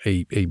captain,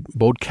 a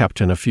boat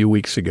captain, a few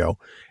weeks ago,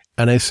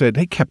 and I said,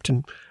 "Hey,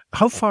 Captain,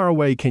 how far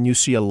away can you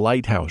see a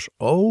lighthouse?"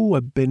 "Oh,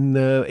 I've been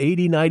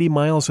 80, 90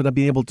 miles and I've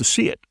been able to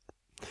see it."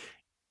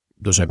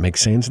 Does that make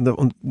sense in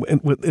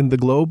the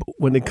globe?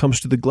 When it comes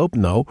to the globe?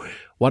 No.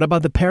 What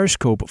about the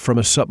periscope from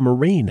a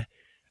submarine?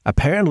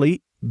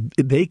 Apparently,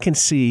 they can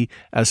see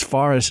as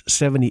far as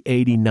 70,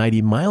 80,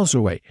 90 miles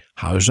away.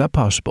 How is that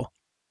possible?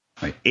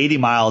 Right. 80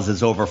 miles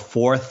is over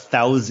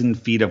 4,000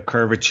 feet of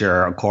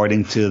curvature,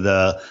 according to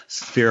the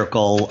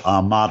spherical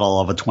model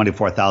of a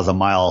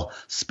 24,000-mile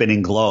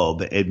spinning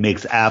globe. It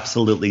makes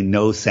absolutely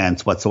no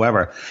sense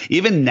whatsoever.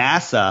 Even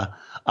NASA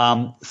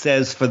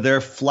says for their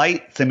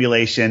flight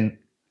simulation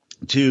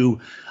to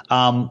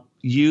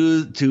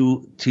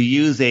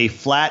use a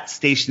flat,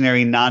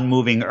 stationary,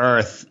 non-moving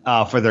Earth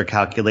for their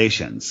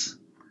calculations.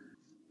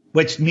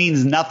 Which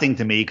means nothing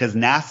to me because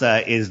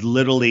NASA is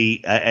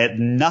literally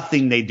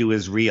nothing they do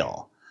is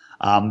real.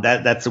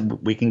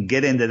 We can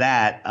get into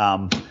that.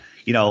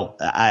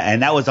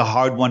 And that was a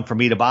hard one for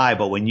me to buy.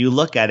 But when you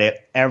look at it,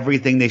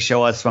 everything they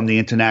show us from the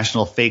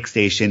International Fake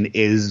Station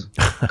is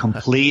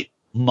complete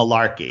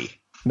malarkey.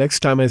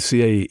 Next time I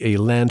see a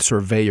land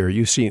surveyor,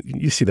 you see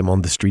them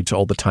on the streets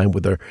all the time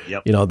with their,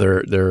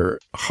 their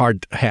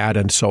hard hat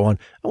and so on.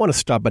 I want to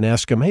stop and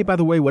ask them, "Hey, by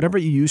the way, whatever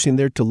you're using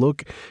there to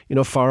look,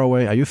 far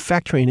away, are you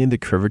factoring in the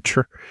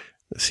curvature?"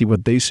 See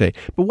what they say.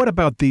 But what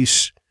about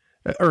these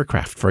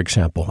aircraft, for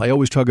example? I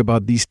always talk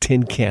about these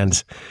tin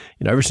cans.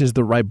 Ever since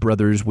the Wright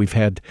brothers, we've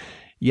had,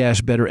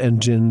 better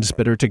engines,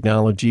 better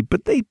technology,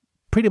 but they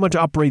pretty much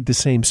operate the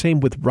same. Same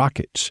with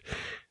rockets.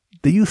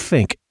 Do you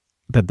think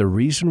that the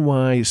reason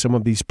why some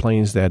of these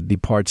planes that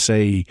depart,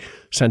 say,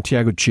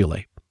 Santiago,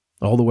 Chile,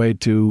 all the way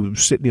to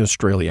Sydney,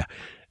 Australia,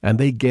 and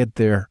they get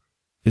there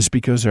is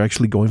because they're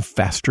actually going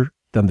faster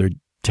than they're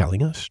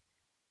telling us?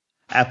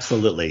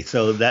 Absolutely.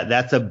 So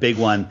that's a big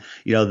one.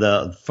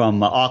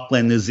 From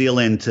Auckland, New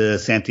Zealand to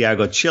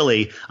Santiago,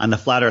 Chile on the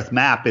flat Earth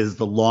map is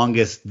the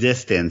longest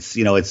distance.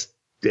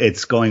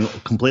 It's going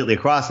completely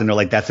across, and they're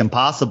like, that's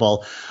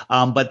impossible.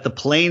 But the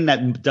plane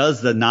that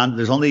does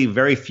there's only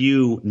very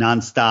few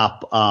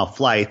nonstop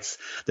flights.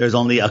 There's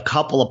only a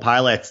couple of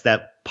pilots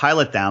that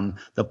pilot them.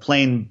 The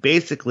plane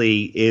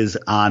basically is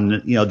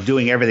on,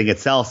 doing everything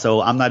itself. So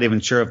I'm not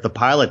even sure if the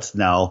pilots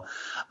know.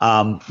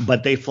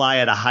 But they fly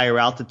at a higher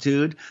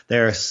altitude.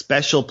 They're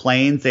special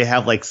planes. They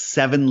have like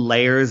 7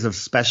 layers of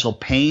special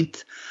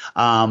paint.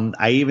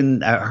 I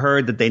even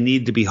heard that they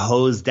need to be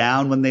hosed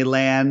down when they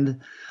land.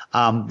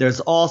 There's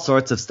all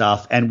sorts of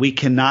stuff, and we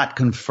cannot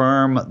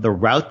confirm the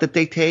route that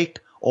they take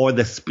or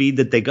the speed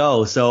that they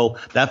go. So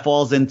that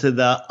falls into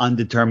the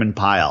undetermined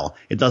pile.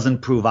 It doesn't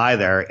prove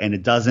either, and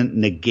it doesn't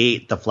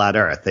negate the flat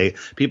Earth.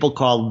 People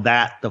call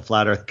that the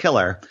flat Earth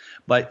killer.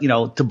 But,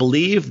 to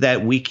believe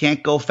that we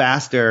can't go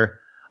faster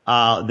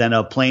than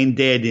a plane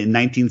did in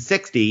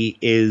 1960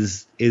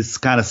 is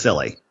kind of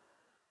silly.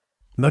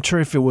 I'm not sure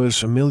if it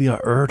was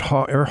Amelia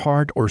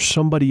Earhart or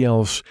somebody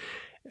else.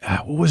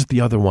 What was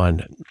the other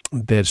one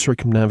that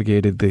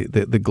circumnavigated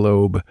the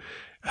globe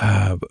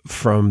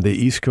from the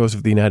east coast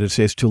of the United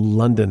States to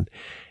London?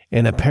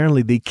 And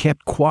apparently they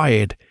kept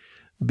quiet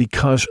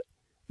because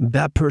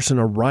that person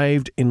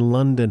arrived in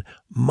London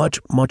much,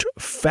 much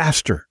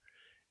faster.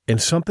 And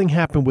something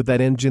happened with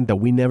that engine that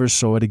we never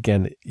saw it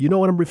again. You know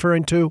what I'm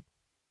referring to?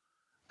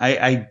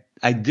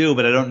 I do,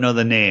 but I don't know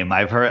the name.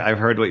 I've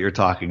heard what you're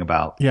talking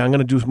about. Yeah, I'm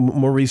going to do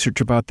more research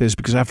about this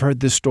because I've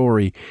heard this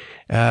story.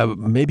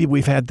 Maybe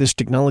we've had this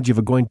technology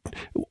of going.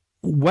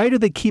 Why do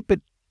they keep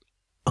it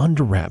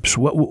under wraps?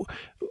 Well,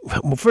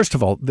 first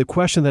of all, the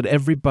question that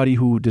everybody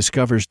who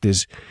discovers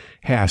this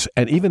has,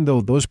 and even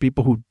though those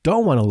people who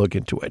don't want to look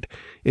into it,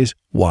 is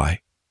why?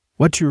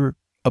 What's your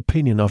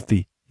opinion of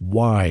the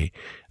why,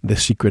 the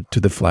secret to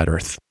the flat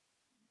Earth?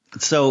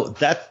 So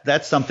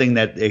that's something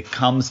that it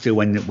comes to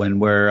when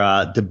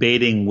we're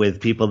debating with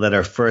people that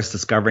are first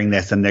discovering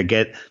this, and they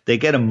get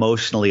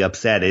emotionally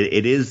upset.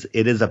 It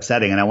is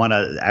upsetting, and I want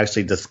to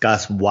actually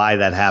discuss why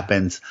that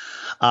happens.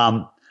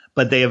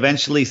 But they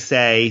eventually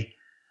say,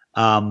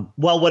 well,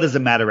 what does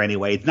it matter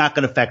anyway? It's not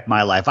going to affect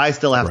my life. I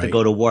still have to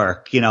go to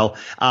work.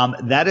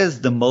 That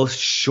is the most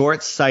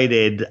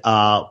short-sighted,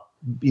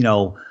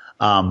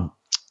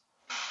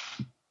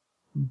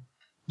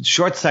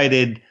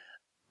 short-sighted,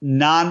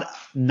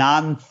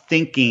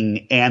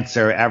 non-thinking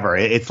answer ever.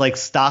 It's like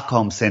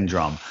Stockholm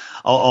syndrome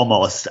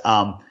almost,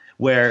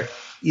 where,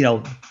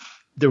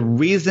 the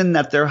reason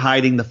that they're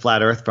hiding the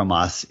flat Earth from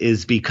us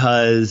is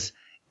because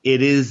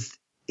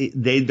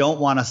they don't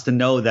want us to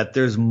know that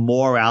there's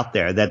more out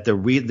there, that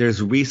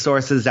there's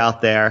resources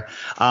out there,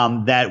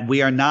 that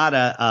we are not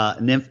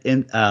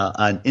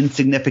an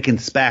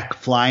insignificant speck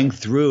flying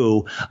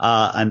through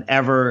an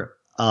ever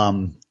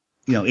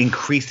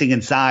increasing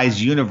in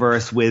size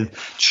universe with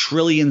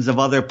trillions of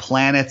other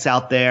planets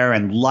out there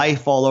and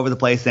life all over the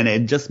place. And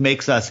it just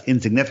makes us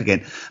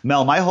insignificant.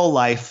 Mel, my whole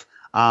life,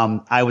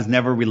 I was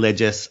never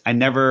religious. I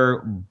never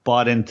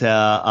bought into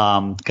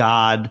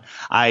God.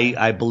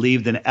 I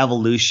believed in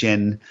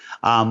evolution.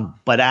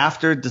 But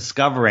after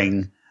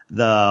discovering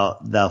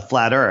the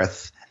flat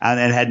Earth, and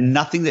it had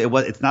nothing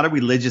it's not a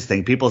religious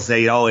thing. People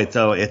say, oh, it's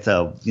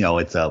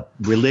a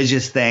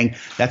religious thing.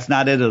 That's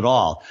not it at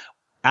all.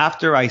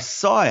 After I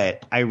saw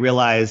it, I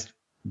realized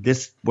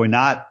we're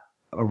not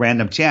a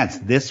random chance.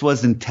 This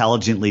was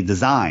intelligently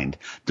designed.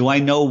 Do I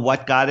know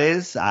what God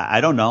is? I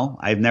don't know.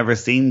 I've never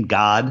seen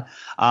God.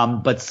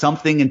 But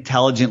something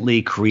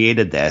intelligently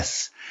created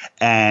this,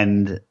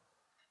 and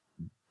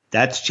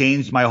that's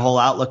changed my whole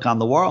outlook on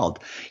the world.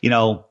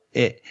 One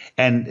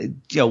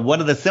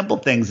of the simple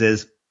things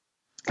is,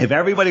 if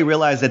everybody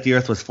realized that the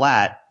Earth was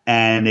flat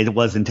and it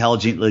was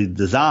intelligently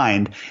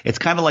designed, it's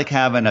kind of like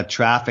having a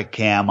traffic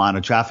cam on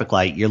a traffic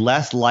light. You're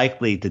less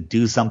likely to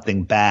do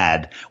something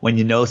bad when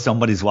you know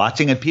somebody's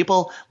watching. And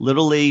people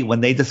literally,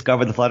 when they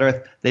discover the flat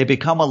Earth, they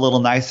become a little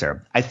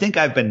nicer. I think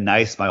I've been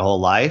nice my whole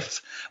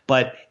life,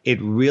 but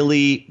it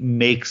really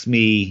makes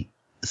me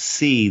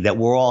see that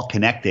we're all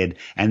connected,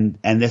 and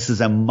this is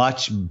a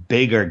much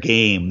bigger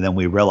game than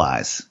we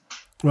realize.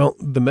 Well,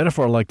 the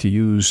metaphor I like to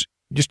use,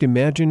 just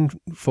imagine,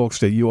 folks,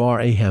 that you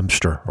are a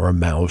hamster or a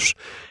mouse,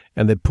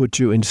 and they put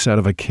you inside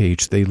of a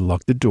cage. They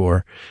lock the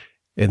door,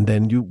 and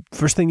then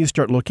first thing you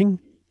start looking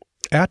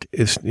at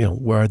is,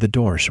 where are the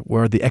doors?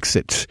 Where are the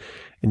exits?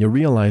 And you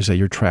realize that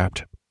you're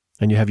trapped,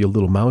 and you have your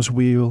little mouse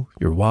wheel,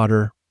 your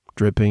water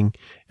dripping,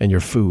 and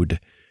your food.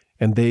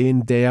 And day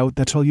in, day out,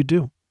 that's all you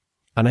do.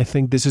 And I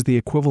think this is the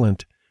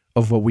equivalent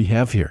of what we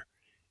have here.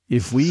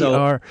 If we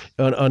are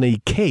on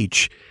a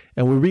cage,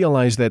 and we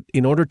realize that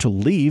in order to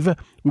leave,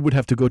 we would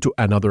have to go to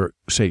another,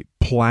 say,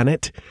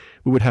 planet.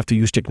 We would have to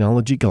use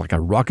technology like a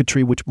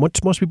rocketry, which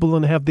most people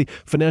don't have the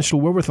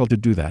financial wherewithal to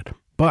do that.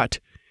 But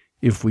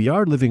if we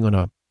are living on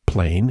a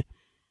plane,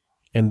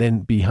 and then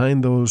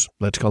behind those,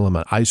 let's call them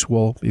an ice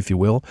wall, if you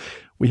will,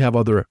 we have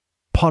other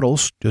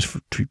puddles,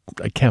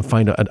 I can't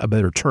find a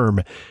better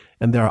term,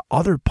 and there are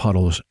other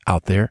puddles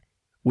out there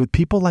with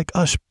people like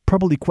us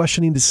probably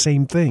questioning the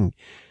same thing,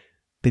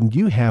 then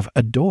you have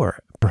a door.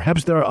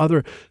 Perhaps there are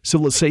other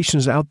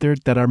civilizations out there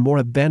that are more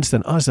advanced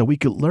than us that we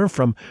could learn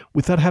from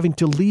without having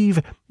to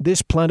leave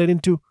this planet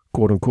into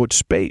quote-unquote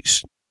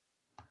space.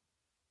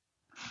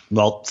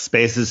 Well,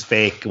 space is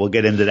fake. We'll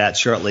get into that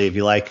shortly if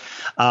you like.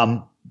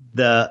 You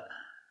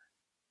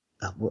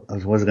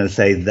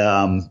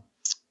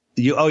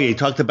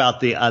talked about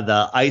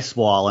the ice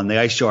wall and the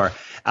ice shore,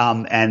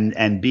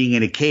 and being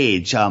in a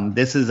cage.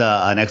 This is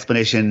an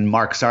explanation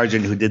Mark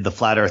Sargent, who did the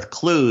Flat Earth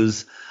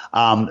Clues,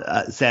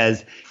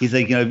 says. He's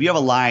like, if you have a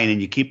lion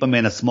and you keep him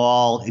in a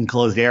small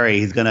enclosed area,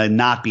 he's going to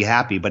not be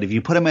happy. But if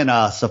you put him in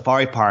a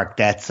safari park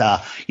that's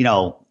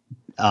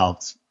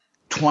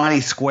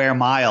 20 square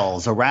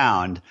miles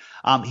around,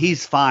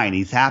 he's fine.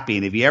 He's happy.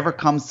 And if he ever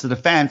comes to the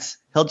fence,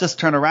 he'll just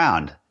turn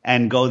around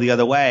and go the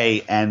other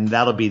way, and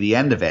that'll be the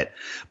end of it.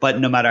 But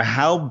no matter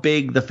how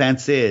big the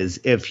fence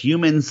is, if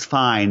humans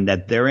find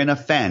that they're in a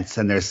fence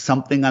and there's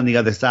something on the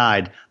other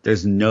side,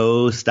 there's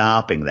no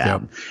stopping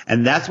them. Yep.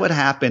 And that's what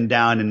happened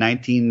down in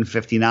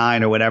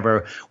 1959 or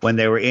whatever when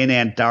they were in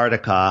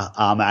Antarctica.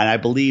 And I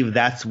believe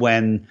that's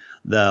when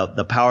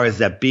the powers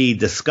that be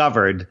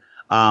discovered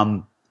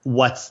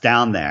what's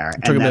down there.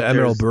 You're talking about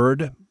Admiral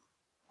Byrd?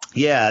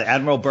 Yeah,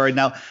 Admiral Byrd.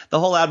 Now, the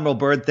whole Admiral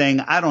Byrd thing,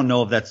 I don't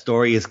know if that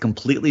story is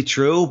completely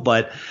true,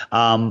 but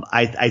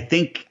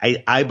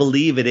I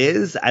believe it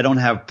is. I don't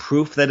have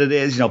proof that it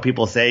is.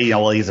 People say,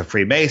 well, he's a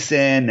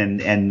Freemason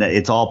and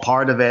it's all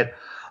part of it.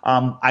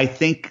 I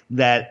think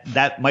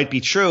that might be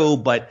true,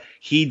 but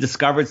he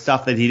discovered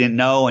stuff that he didn't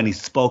know, and he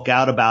spoke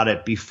out about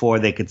it before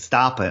they could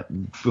stop him.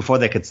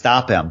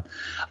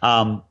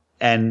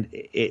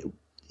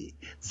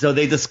 So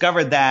they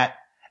discovered that.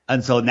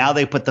 And so now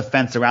they put the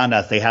fence around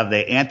us. They have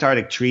the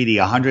Antarctic Treaty,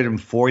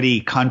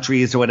 140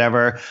 countries or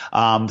whatever,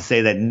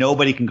 say that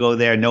nobody can go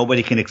there,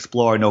 nobody can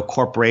explore, no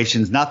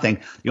corporations, nothing.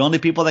 The only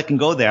people that can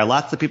go there,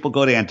 lots of people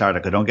go to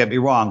Antarctica, don't get me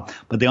wrong,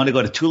 but they only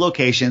go to 2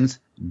 locations,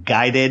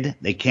 guided.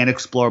 They can't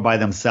explore by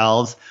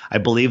themselves. I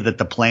believe that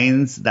the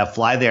planes that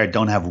fly there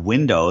don't have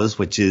windows,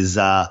 which is,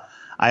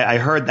 I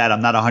heard that.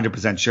 I'm not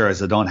 100% sure,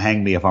 so don't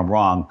hang me if I'm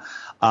wrong.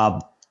 I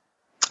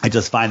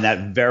just find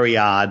that very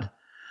odd.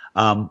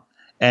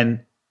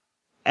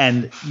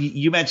 And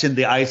you mentioned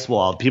the ice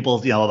wall.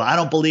 People, I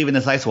don't believe in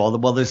this ice wall.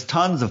 Well, there's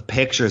tons of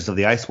pictures of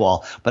the ice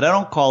wall, but I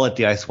don't call it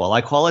the ice wall. I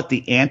call it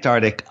the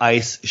Antarctic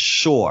ice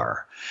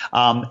shore.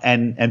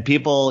 And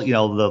people,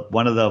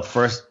 one of the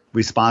first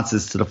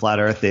responses to the flat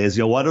earth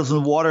is, why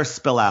doesn't the water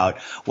spill out?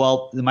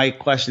 Well, my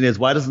question is,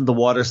 why doesn't the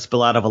water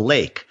spill out of a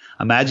lake?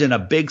 Imagine a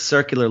big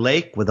circular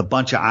lake with a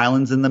bunch of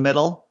islands in the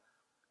middle.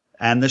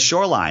 And the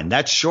shoreline,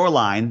 that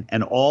shoreline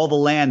and all the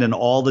land and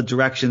all the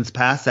directions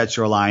past that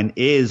shoreline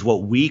is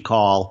what we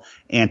call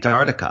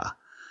Antarctica.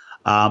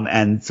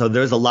 And so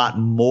there's a lot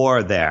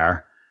more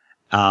there.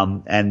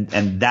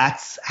 And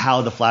that's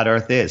how the flat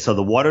earth is. So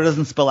the water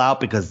doesn't spill out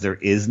because there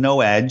is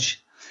no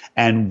edge.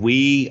 And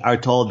we are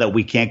told that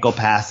we can't go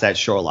past that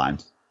shoreline.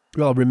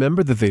 Well, I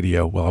remember the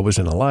video. Well, I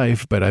wasn't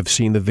alive, but I've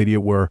seen the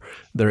video where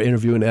they're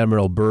interviewing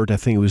Admiral Byrd. I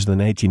think it was in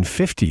the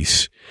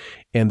 1950s.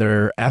 And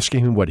they're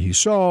asking him what he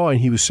saw.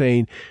 And he was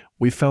saying,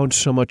 we found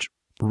so much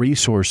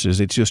resources.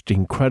 It's just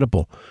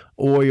incredible.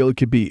 Oil, it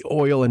could be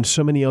oil and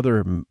so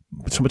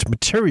much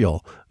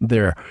material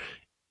there.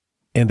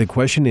 And the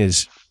question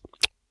is,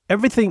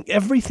 everything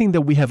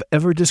that we have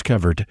ever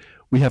discovered,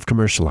 we have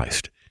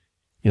commercialized.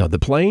 The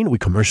plane, we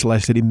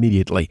commercialized it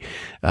immediately.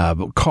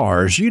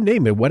 Cars, you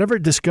name it, whatever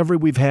discovery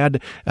we've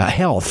had,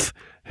 health,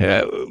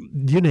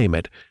 you name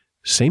it.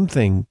 Same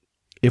thing.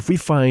 If we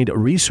find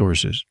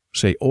resources,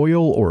 say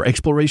oil or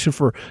exploration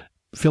for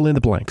fill in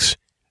the blanks,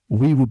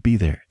 we would be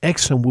there.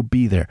 Exxon would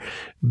be there.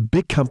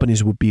 Big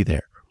companies would be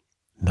there.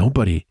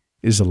 Nobody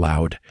is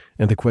allowed.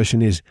 And the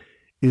question is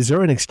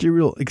there an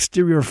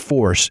exterior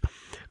force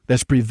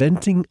that's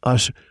preventing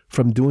us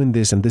from doing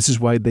this? And this is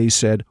why they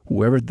said,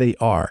 whoever they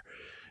are,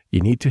 you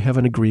need to have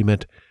an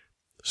agreement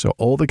so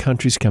all the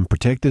countries can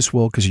protect this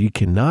wall, because you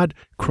cannot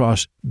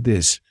cross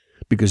this.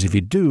 Because if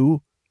you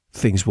do,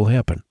 things will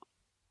happen.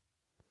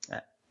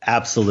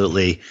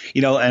 Absolutely.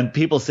 And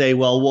people say,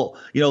 well,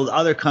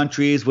 other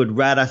countries would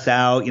rat us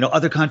out.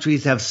 Other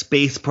countries have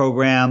space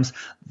programs.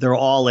 They're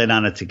all in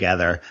on it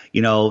together.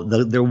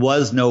 There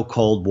was no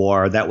Cold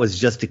War. That was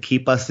just to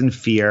keep us in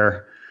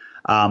fear.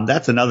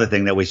 That's another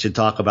thing that we should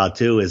talk about,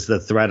 too, is the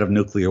threat of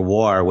nuclear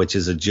war, which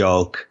is a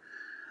joke.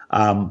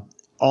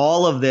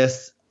 All of the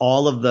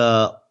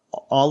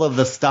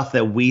stuff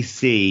that we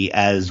see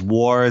as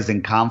wars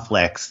and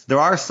conflicts, there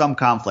are some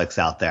conflicts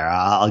out there.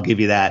 I'll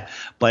give you that.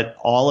 But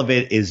all of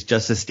it is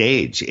just a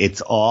stage. It's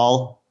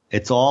all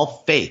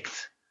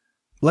faked.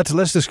 Let's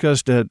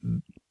discuss the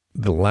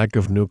lack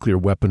of nuclear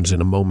weapons in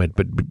a moment.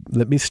 But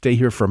let me stay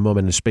here for a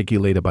moment and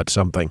speculate about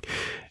something.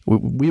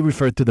 We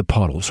refer to the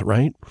puddles,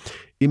 right?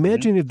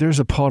 Imagine if there's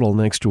a puddle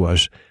next to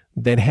us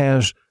that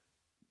has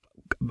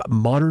a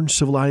modern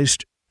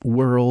civilized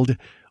world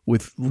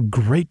with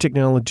great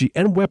technology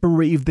and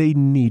weaponry if they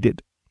need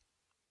it.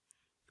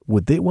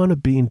 Would they want to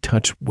be in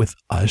touch with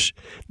us?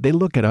 They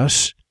look at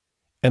us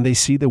and they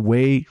see the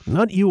way,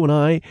 not you and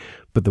I,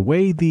 but the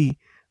way the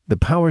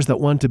powers that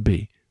want to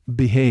be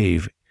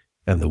behave,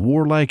 and the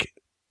warlike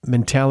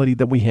mentality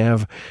that we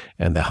have,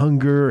 and the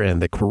hunger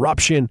and the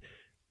corruption.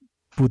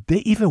 Would they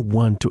even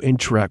want to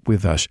interact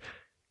with us?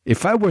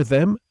 If I were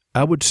them,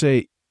 I would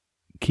say,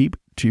 keep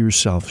to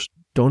yourselves.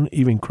 Don't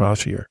even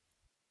cross here.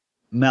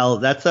 Mel,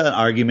 that's an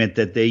argument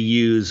that they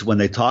use when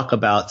they talk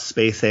about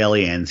space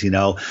aliens,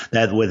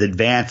 that with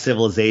advanced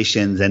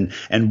civilizations, and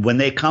when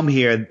they come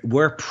here,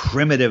 we're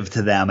primitive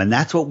to them. And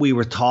that's what we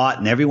were taught,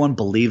 and everyone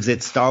believes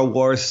it. Star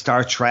Wars,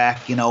 Star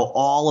Trek,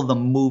 all of the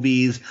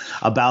movies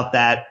about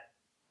that.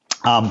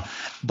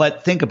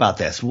 But think about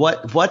this.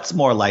 What's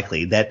more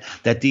likely that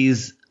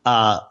these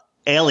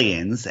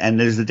aliens, and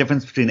there's a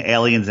difference between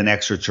aliens and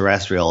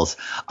extraterrestrials,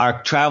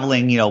 are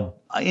traveling,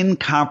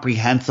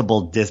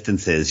 incomprehensible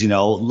distances.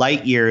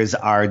 Light years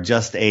are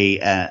just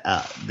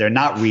they're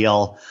not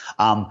real,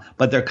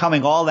 but they're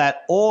coming all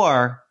that,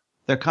 or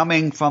they're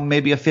coming from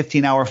maybe a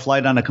 15-hour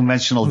flight on a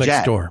conventional jet.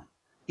 Next door.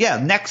 Yeah,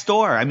 next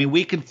door. I mean,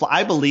 we can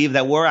I believe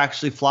that we're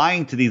actually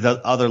flying to these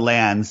other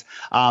lands.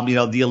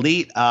 The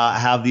elite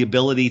have the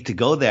ability to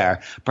go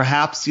there.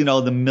 Perhaps,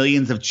 the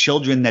millions of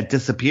children that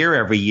disappear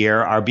every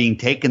year are being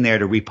taken there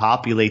to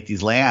repopulate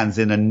these lands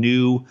in a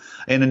new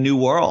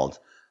world.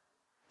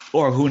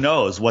 Or who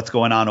knows what's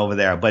going on over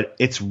there, but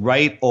it's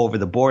right over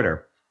the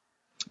border.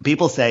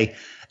 People say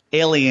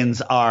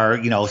aliens are,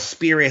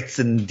 spirits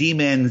and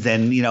demons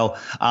and,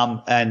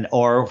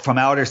 or from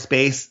outer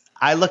space.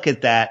 I look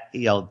at that,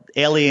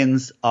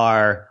 aliens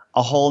are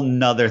a whole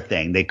nother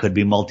thing. They could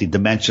be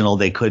multidimensional.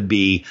 They could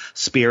be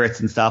spirits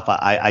and stuff.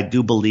 I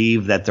do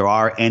believe that there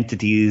are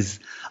entities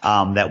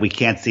that we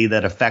can't see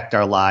that affect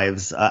our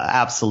lives.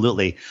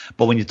 Absolutely.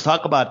 But when you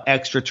talk about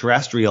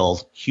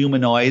extraterrestrials,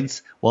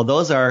 humanoids, well,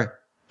 those are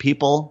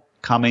people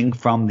coming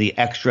from the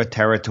extra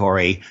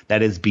territory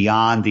that is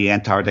beyond the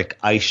Antarctic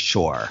ice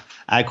shore.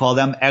 I call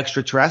them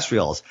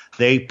extraterrestrials.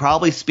 They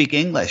probably speak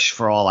English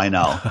for all I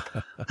know.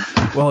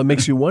 Well, it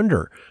makes you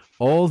wonder.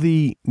 All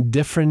the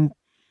different,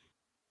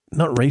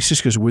 not races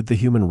because we're the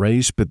human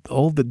race, but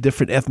all the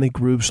different ethnic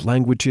groups,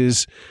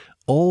 languages,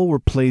 all were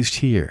placed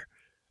here.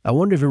 I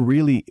wonder if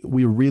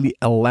we're really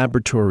a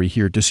laboratory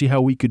here to see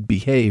how we could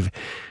behave.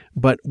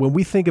 But when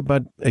we think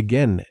about,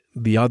 again,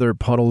 the other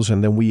puddles,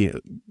 and then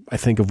I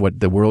think of what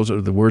the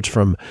words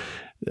from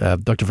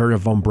Dr. Vera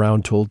von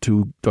Braun told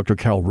to Dr.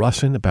 Carol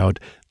Russin about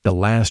the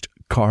last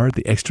car,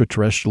 the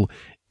extraterrestrial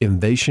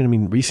invasion. I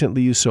mean,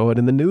 recently you saw it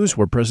in the news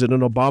where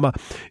President Obama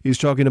is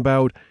talking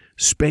about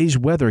space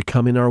weather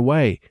coming our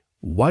way.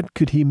 What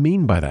could he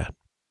mean by that?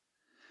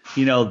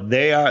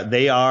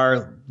 They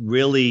are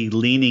really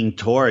leaning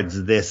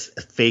towards this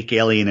fake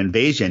alien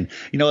invasion.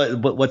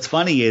 What's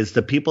funny is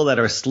the people that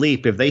are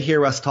asleep, if they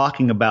hear us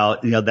talking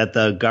about, that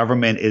the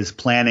government is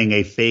planning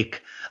a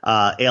fake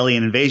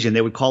alien invasion,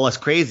 they would call us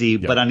crazy.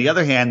 Yep. But on the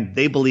other hand,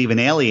 they believe in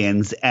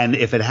aliens. And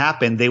if it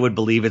happened, they would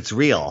believe it's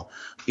real,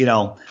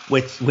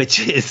 which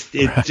is,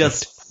 it's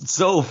just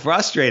so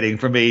frustrating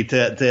for me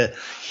to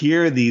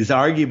hear these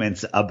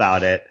arguments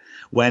about it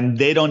when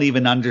they don't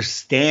even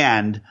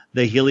understand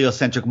the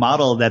heliocentric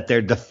model that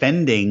they're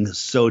defending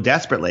so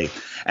desperately.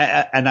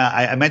 And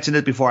I mentioned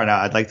it before, and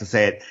I'd like to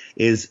say it,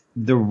 is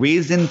the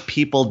reason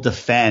people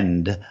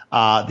defend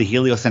the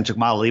heliocentric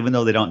model, even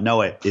though they don't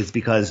know it, is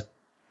because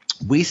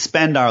we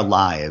spend our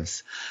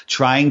lives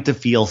trying to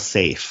feel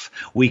safe.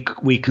 We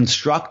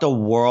construct a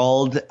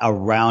world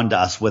around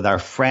us with our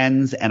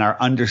friends and our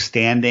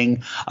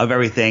understanding of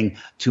everything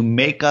to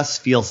make us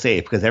feel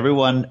safe, because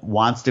everyone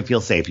wants to feel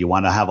safe. You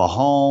want to have a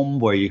home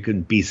where you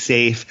can be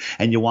safe,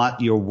 and you want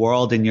your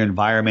world and your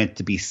environment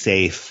to be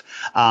safe.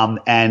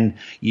 And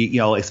you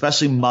know,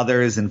 especially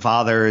mothers and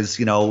fathers,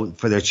 you know,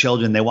 for their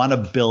children, they want to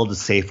build a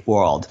safe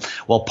world.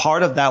 Well,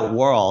 part of that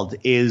world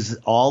is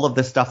all of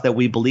the stuff that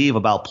we believe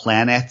about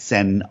planets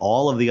and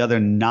all of the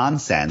other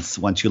nonsense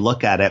once you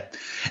look at it.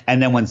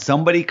 And then when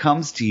somebody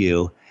comes to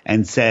you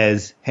and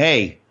says,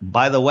 hey,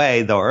 by the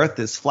way, the earth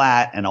is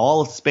flat and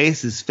all of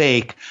space is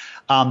fake,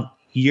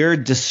 you're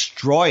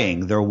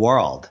destroying their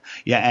world.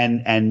 Yeah.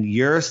 And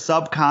your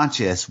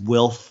subconscious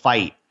will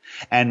fight.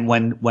 And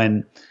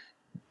when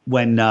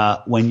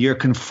you're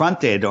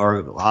confronted,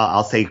 or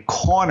I'll say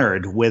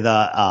cornered with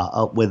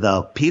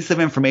a piece of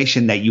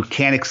information that you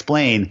can't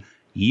explain,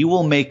 you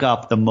will make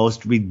up the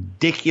most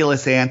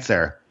ridiculous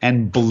answer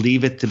and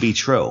believe it to be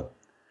true.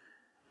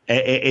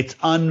 It's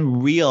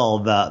unreal,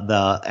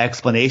 the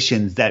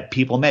explanations that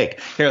people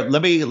make. Here,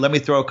 let me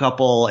throw a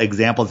couple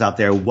examples out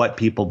there what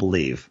people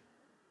believe.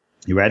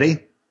 You ready?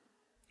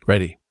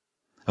 Ready.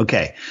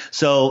 Okay,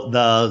 so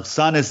the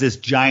sun is this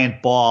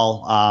giant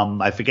ball.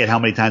 I forget how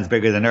many times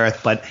bigger than Earth,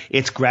 but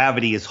its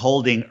gravity is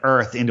holding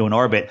Earth into an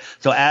orbit.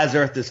 So as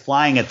Earth is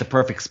flying at the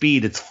perfect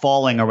speed, it's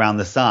falling around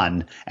the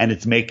sun, and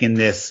it's making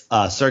this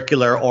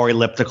circular or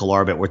elliptical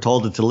orbit. We're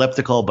told it's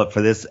elliptical, but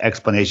for this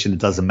explanation, it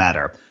doesn't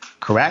matter.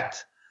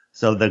 Correct?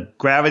 So the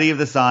gravity of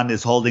the sun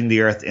is holding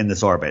the Earth in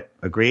this orbit.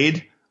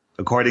 Agreed?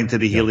 According to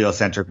the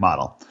heliocentric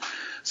model.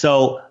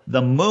 So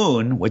the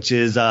moon, which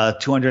is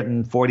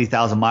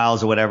 240,000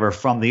 miles or whatever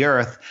from the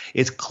Earth,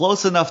 is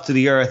close enough to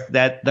the Earth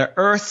that the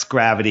Earth's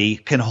gravity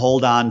can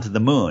hold on to the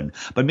moon.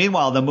 But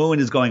meanwhile, the moon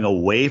is going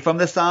away from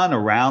the sun,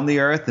 around the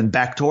Earth, and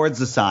back towards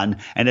the sun,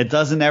 and it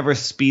doesn't ever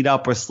speed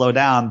up or slow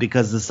down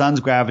because the sun's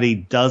gravity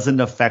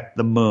doesn't affect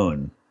the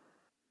moon.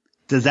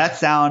 Does that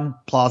sound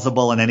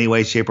plausible in any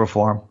way, shape, or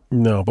form?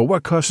 No, but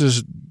what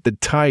causes the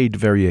tide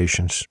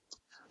variations?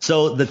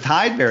 So the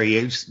tide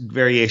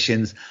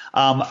variations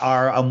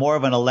are more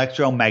of an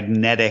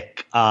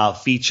electromagnetic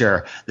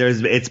feature.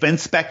 It's been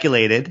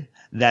speculated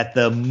that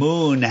the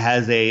moon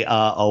has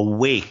a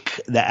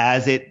wake that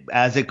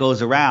as it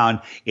goes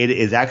around, it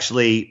is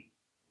actually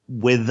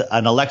with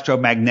an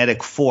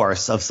electromagnetic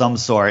force of some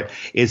sort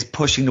is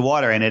pushing the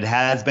water, and it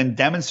has been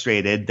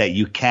demonstrated that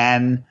you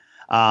can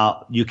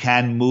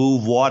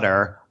move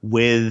water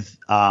with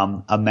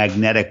a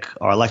magnetic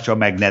or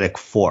electromagnetic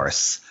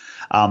force.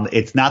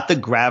 It's not the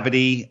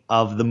gravity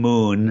of the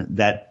moon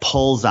that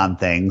pulls on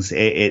things.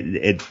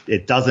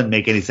 It doesn't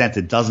make any sense.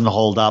 It doesn't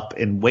hold up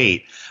in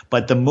weight.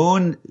 But the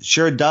moon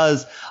sure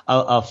does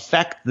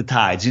affect the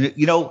tides.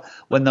 You know,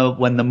 when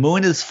the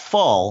moon is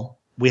full,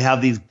 we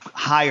have these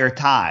higher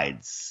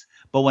tides.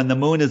 But when the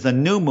moon is a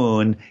new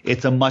moon,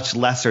 it's a much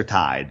lesser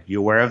tide. You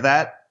aware of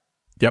that?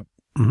 Yep.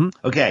 Mm-hmm.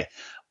 Okay.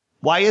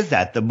 Why is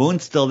that? The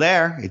moon's still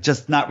there. It's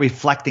just not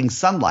reflecting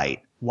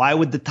sunlight. Why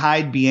would the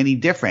tide be any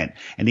different?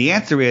 And the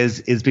answer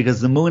is because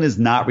the moon is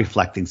not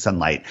reflecting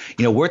sunlight.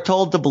 You know, we're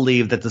told to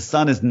believe that the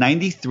sun is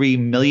 93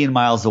 million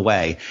miles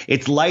away.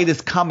 Its light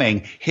is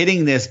coming,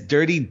 hitting this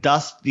dirty,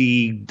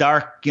 dusty,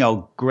 dark,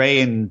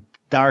 gray and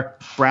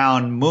dark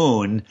brown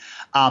moon,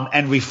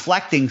 and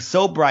reflecting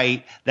so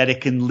bright that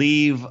it can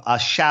leave a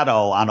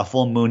shadow on a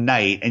full moon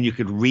night, and you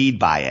could read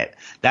by it.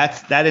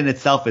 That in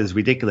itself is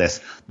ridiculous.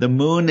 The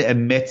moon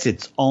emits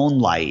its own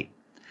light,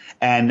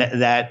 and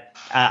that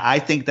I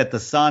think that the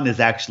sun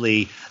is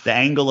actually the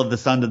angle of the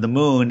sun to the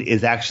moon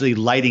is actually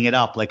lighting it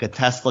up like a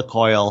Tesla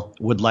coil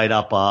would light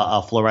up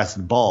a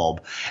fluorescent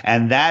bulb.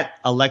 And the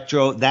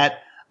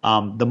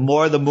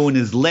more the moon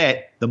is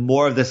lit, the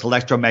more of this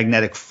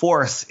electromagnetic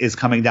force is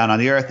coming down on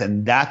the Earth,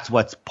 and that's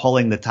what's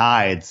pulling the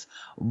tides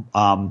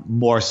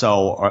more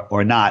so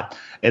or not.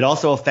 It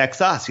also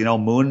affects us. You know,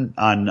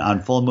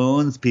 on full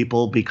moons,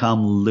 people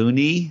become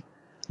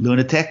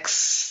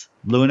lunatics,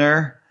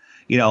 lunar.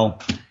 You know,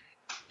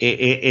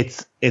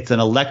 it's an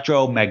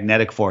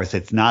electromagnetic force.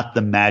 It's not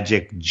the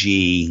magic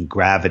G,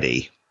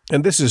 gravity.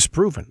 And this is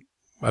proven.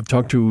 I've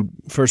talked to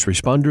first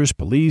responders,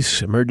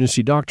 police,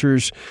 emergency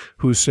doctors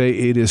who say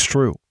it is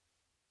true.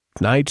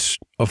 Nights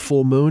of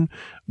full moon,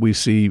 we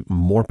see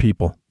more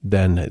people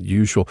than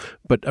usual.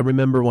 But I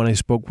remember when I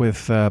spoke with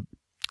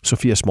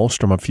Sophia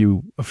Smolstrom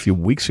a few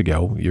weeks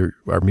ago,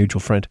 our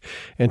mutual friend,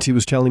 and she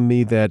was telling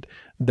me that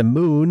the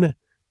moon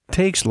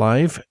takes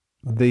life,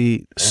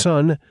 the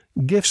sun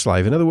gives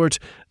life. In other words,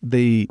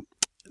 the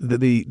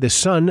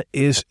sun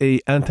is a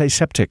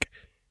antiseptic,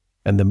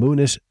 and the moon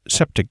is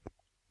septic.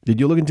 Did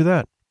you look into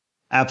that?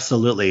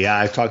 Absolutely.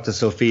 I talk to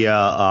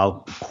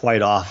Sophia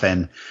quite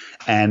often,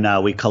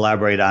 and we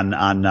collaborate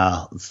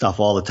on stuff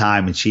all the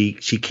time. And she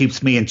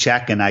keeps me in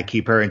check, and I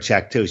keep her in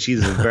check too.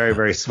 She's a very,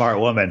 very smart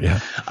woman.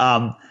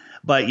 Yeah.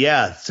 But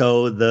yeah,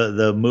 so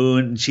the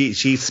moon,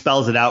 she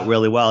spells it out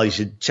really well. You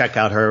should check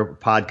out her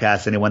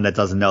podcast. Anyone that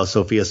doesn't know,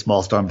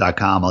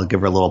 sophiasmallstorm.com. I'll give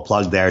her a little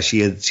plug there.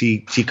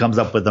 She comes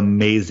up with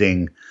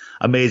amazing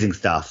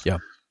stuff. Yeah.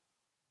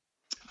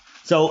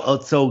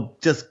 So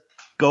just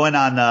going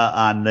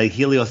on the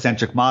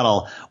heliocentric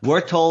model, we're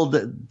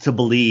told to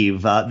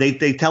believe,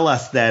 they tell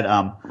us that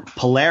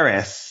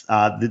Polaris,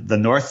 the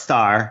North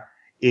Star,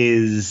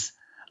 is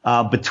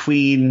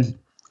between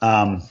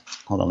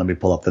hold on, let me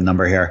pull up the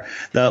number here.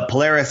 The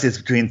Polaris is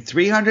between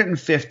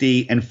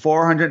 350 and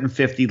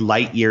 450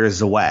 light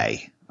years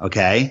away.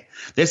 Okay.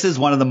 This is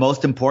one of the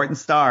most important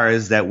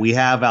stars that we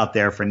have out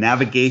there for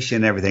navigation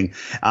and everything.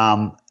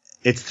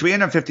 It's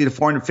 350 to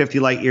 450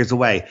 light years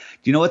away.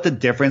 Do you know what the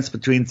difference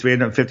between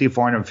 350 and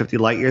 450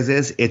 light years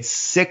is? It's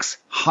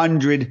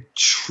 600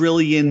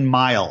 trillion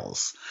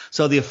miles.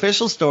 So the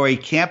official story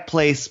can't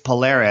place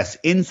Polaris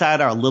inside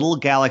our little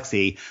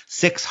galaxy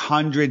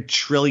 600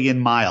 trillion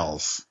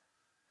miles.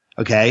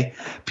 Okay.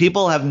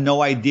 People have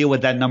no idea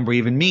what that number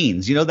even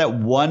means. You know that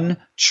 1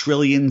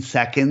 trillion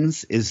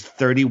seconds is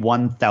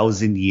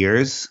 31,000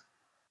 years?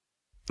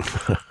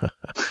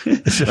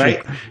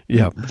 Right?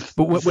 Yeah.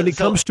 But when it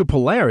comes to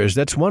Polaris,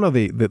 that's one of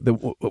the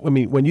I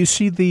mean, when you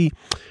see the,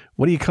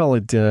 what do you call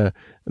it? The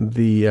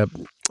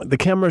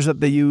cameras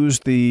that they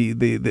use,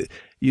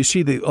 you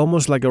see the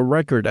almost like a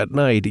record at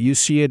night. You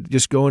see it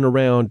just going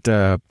around,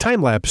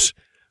 time-lapse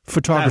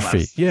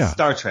photography. Yeah.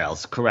 Star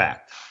trails.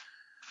 Correct.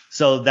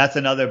 So that's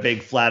another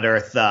big flat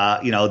Earth,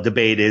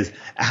 debate is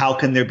how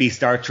can there be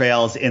star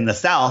trails in the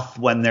south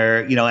when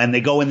they're, and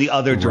they go in the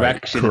other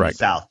direction in the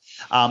south.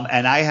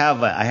 And I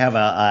have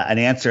an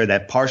answer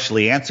that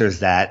partially answers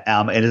that.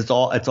 And it's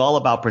all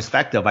about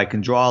perspective. I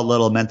can draw a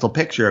little mental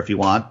picture if you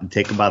want and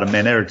take about a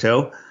minute or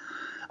two.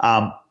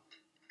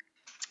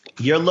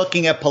 You're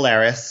looking at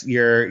Polaris.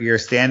 You're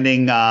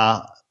standing,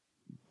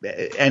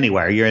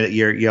 anywhere.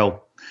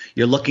 You're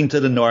looking to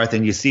the north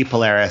and you see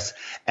Polaris,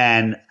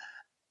 and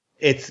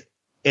it's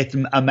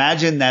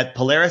imagine that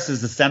Polaris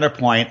is the center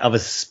point of a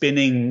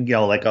spinning,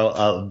 like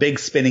a big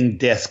spinning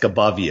disc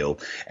above you.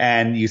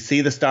 And you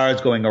see the stars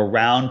going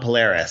around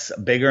Polaris,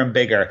 bigger and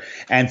bigger.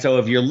 And so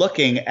if you're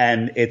looking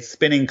and it's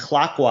spinning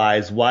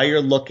clockwise while you're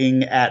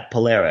looking at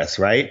Polaris,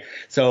 right?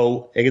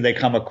 So they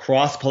come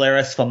across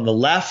Polaris from the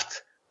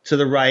left to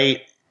the right,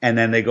 and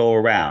then they go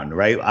around,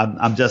 right?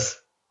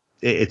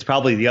 It's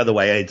probably the other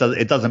way.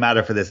 It doesn't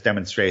matter for this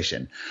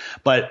demonstration,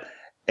 but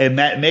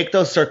make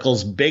those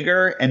circles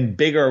bigger and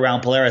bigger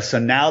around Polaris. So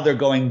now they're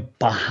going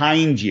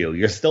behind you.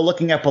 You're still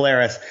looking at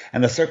Polaris,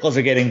 and the circles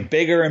are getting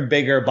bigger and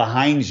bigger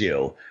behind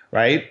you,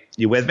 right?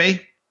 You with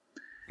me?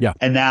 Yeah.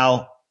 And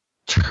now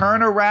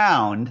turn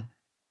around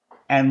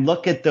and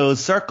look at those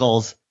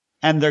circles,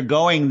 and they're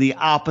going the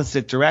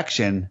opposite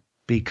direction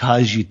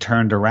because you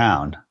turned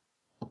around.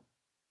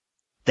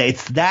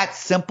 It's that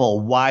simple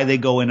why they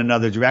go in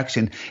another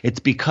direction. It's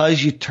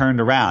because you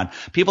turned around.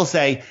 People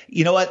say,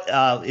 you know what?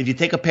 If you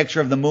take a picture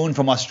of the moon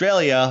from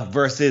Australia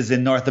versus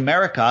in North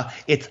America,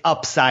 it's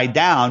upside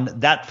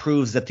down. That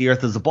proves that the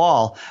Earth is a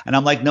ball. And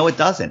I'm like, no, it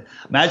doesn't.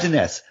 Imagine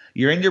this.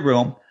 You're in your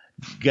room,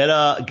 get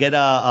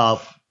a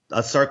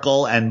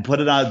circle and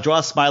draw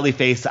a smiley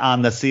face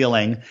on the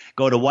ceiling.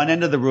 Go to one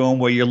end of the room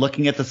where you're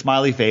looking at the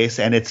smiley face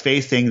and it's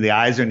facing, the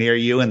eyes are near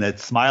you and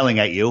it's smiling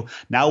at you.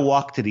 Now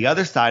walk to the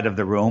other side of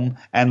the room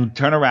and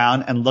turn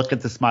around and look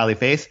at the smiley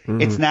face.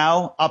 Mm-hmm. It's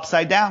now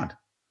upside down.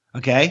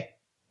 Okay.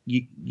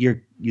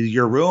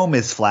 Your room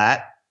is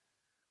flat.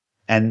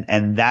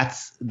 And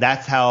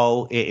that's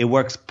how it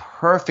works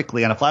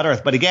perfectly on a flat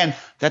Earth. But again,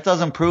 that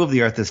doesn't prove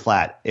the Earth is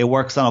flat. It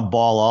works on a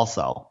ball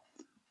also.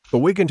 But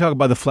we can talk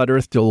about the flat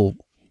Earth till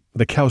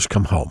the cows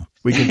come home.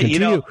 We can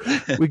continue.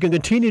 We can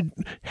continue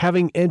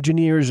having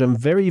engineers and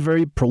very,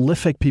 very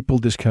prolific people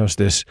discuss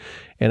this.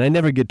 And I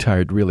never get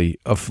tired, really,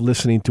 of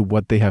listening to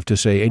what they have to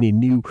say. Any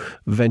new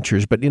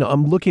ventures. But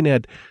I'm looking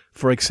at,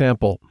 for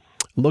example,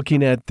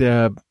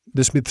 the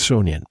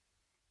Smithsonian.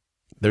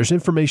 There's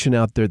information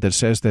out there that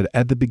says that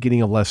at the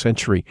beginning of last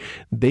century,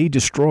 they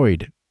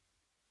destroyed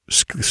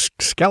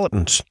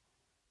skeletons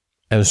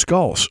and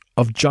skulls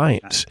of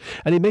giants.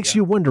 And it makes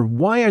you wonder,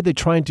 why are they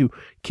trying to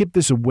keep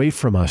this away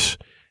from us?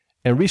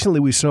 And recently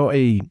we saw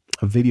a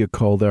video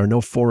called There Are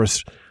No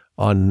Forests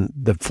on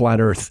the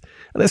Flat Earth.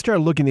 And I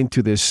started looking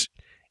into this.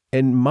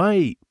 And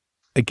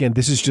again,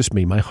 this is just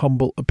me, my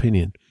humble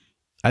opinion.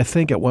 I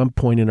think at one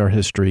point in our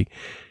history,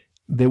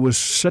 there was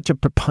such a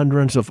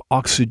preponderance of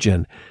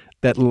oxygen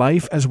that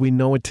life as we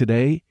know it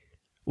today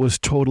was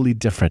totally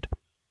different.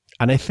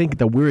 And I think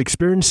that we're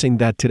experiencing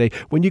that today.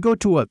 When you go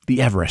to the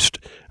Everest,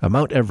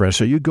 Mount Everest,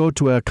 or you go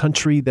to a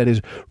country that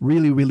is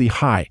really, really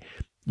high,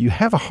 you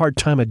have a hard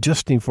time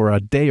adjusting for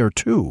a day or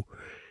two.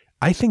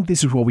 I think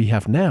this is what we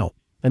have now.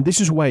 And this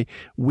is why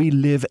we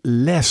live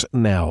less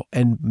now.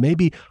 And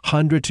maybe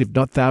hundreds, if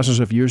not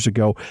thousands of years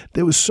ago,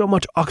 there was so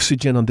much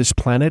oxygen on this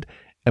planet,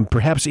 and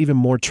perhaps even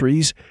more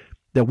trees,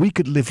 that we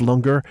could live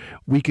longer.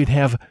 We could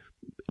have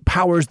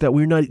powers that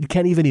you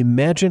can't even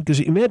imagine. Because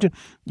imagine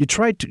you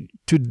try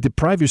to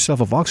deprive yourself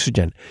of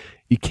oxygen.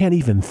 You can't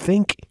even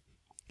think.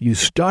 You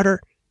stutter.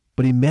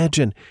 But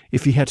imagine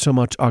if you had so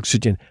much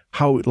oxygen,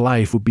 how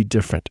life would be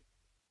different.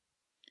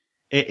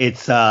 I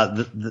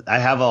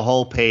have a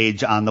whole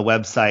page on the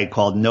website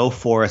called No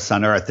Forests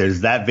on Earth.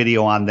 There's that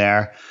video on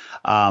there.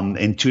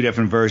 In 2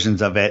 different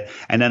versions of it,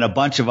 and then a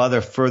bunch of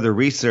other further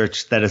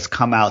research that has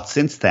come out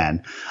since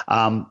then.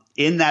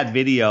 In that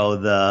video,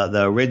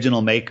 the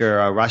original maker,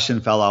 a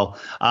Russian fellow,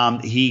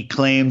 he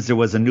claims there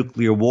was a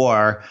nuclear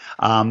war.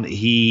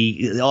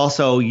 He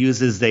also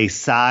uses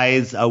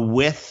a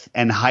width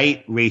and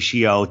height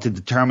ratio to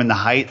determine the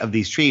height of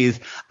these trees.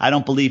 I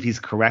don't believe he's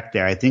correct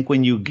there. I think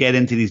when you get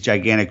into these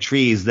gigantic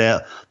trees,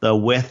 the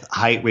width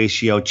height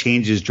ratio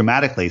changes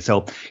dramatically.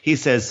 So he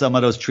says some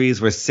of those trees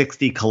were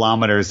 60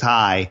 kilometers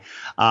high.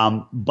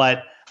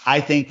 But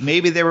I think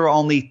maybe they were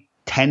only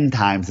 10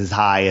 times as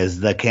high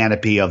as the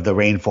canopy of the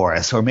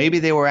rainforest, or maybe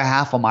they were a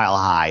half a mile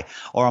high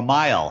or a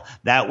mile.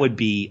 That would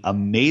be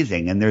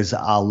amazing. And there's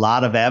a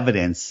lot of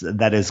evidence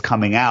that is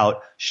coming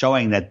out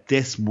showing that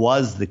this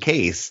was the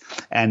case,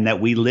 and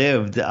that we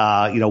lived,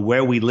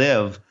 where we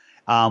live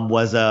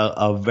was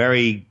a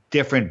very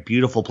different,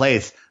 beautiful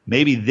place.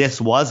 Maybe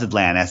this was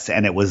Atlantis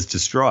and it was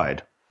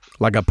destroyed.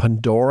 Like a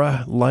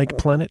Pandora-like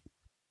planet?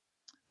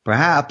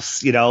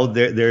 Perhaps,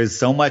 there's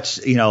so much,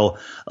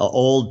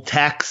 old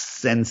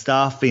texts and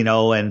stuff,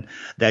 and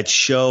that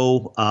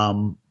show,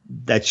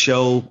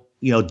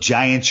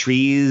 giant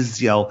trees,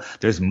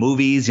 there's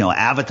movies,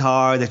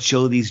 Avatar that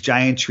show these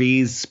giant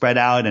trees spread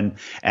out. And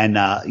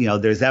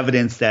there's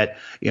evidence that,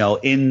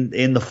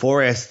 in the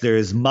forest,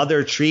 there's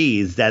mother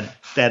trees that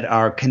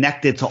are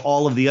connected to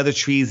all of the other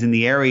trees in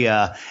the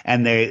area,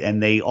 and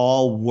they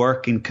all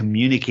work and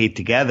communicate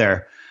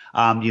together.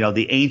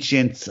 The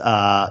ancients,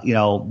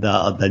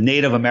 the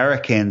Native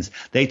Americans,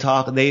 they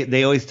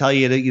always tell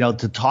you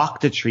to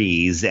talk to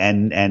trees,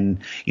 and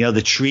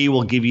the tree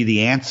will give you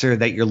the answer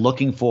that you're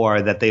looking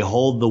for, that they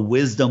hold the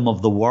wisdom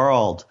of the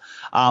world.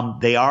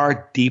 They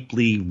are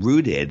deeply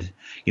rooted.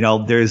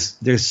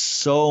 There's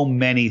so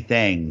many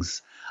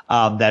things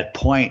that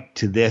point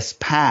to this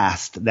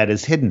past that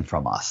is hidden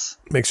from us.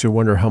 Makes you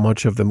wonder how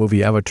much of the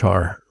movie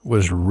Avatar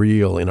was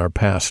real in our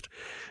past.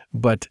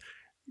 But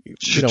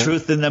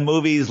truth in the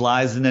movies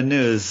lies in the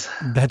news.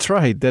 That's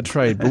right.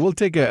 But we'll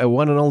take a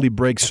one and only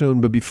break soon.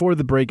 But before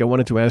the break, I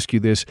wanted to ask you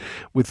this.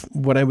 With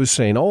what I was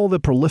saying, all the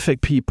prolific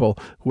people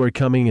who are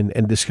coming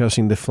and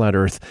discussing the flat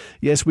earth.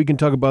 Yes, we can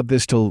talk about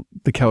this till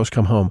the cows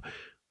come home.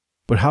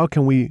 But how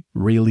can we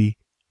really,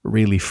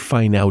 really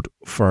find out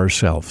for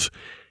ourselves?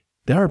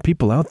 There are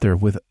people out there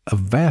with a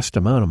vast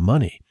amount of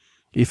money.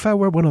 If I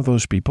were one of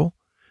those people,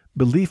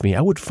 believe me,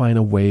 I would find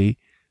a way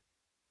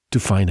to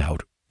find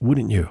out.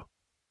 Wouldn't you?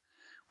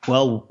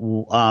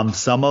 Well,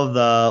 some of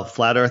the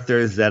flat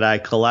earthers that I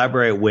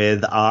collaborate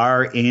with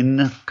are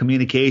in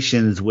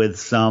communications with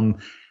some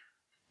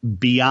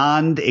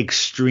beyond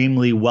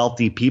extremely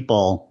wealthy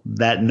people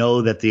that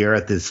know that the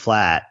earth is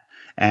flat.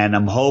 And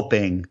I'm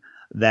hoping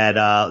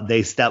that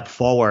they step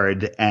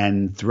forward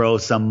and throw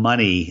some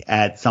money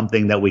at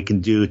something that we can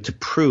do to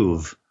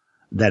prove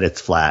that it's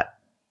flat.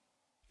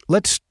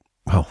 Let's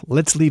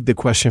leave the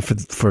question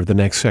for the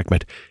next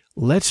segment.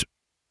 Let's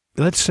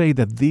say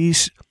that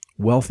these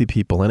wealthy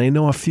people, and I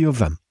know a few of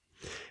them,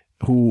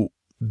 who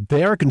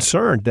they are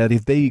concerned that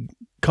if they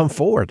come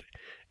forward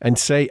and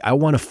say, I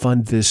want to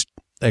fund this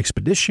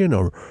expedition,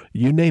 or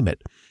you name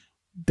it,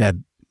 that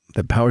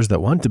the powers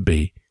that want to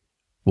be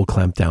will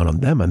clamp down on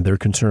them, and they're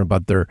concerned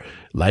about their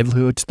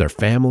livelihoods, their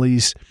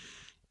families.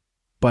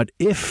 But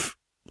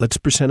let's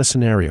present a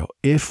scenario,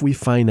 if we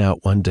find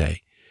out one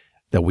day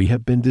that we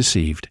have been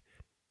deceived,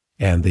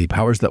 and the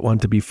powers that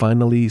want to be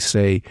finally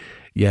say,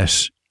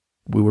 yes,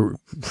 we were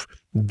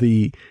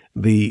the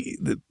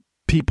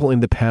people in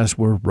the past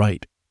were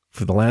right.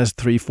 For the last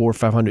 300, 400,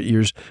 500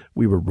 years,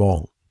 we were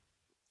wrong.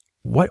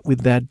 What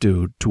would that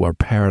do to our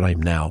paradigm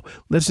now?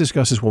 Let's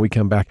discuss this when we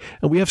come back.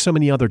 And we have so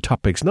many other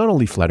topics, not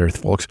only flat earth,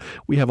 folks.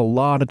 We have a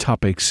lot of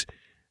topics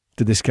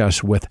to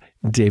discuss with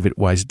David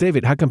Weiss.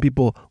 David, how can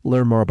people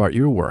learn more about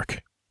your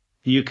work?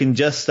 You can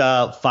just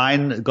go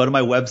to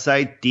my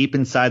website,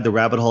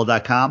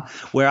 deepinsidetherabbithole.com,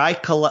 where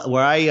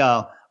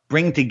I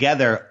bring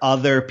together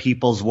other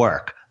people's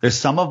work. There's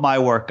some of my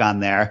work on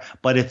there,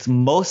 but it's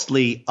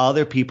mostly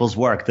other people's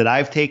work that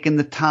I've taken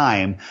the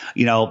time,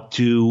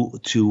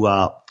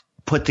 to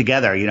put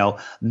together,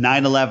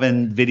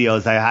 9/11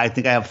 videos. I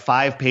think I have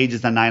 5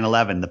 pages on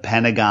 9/11, the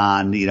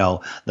Pentagon,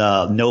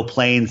 the no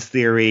planes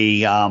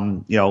theory,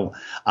 all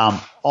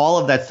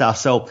of that stuff.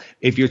 So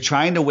if you're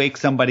trying to wake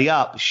somebody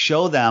up,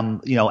 show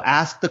them,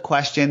 ask the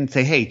question,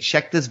 say, hey,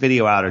 check this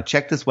video out, or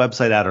check this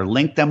website out, or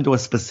link them to a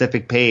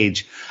specific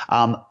page.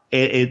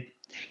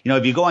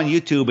 If you go on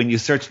YouTube and you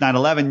search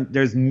 9/11,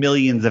 there's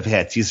millions of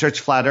hits. You search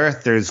Flat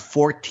Earth, there's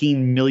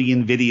 14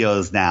 million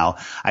videos now.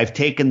 I've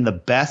taken the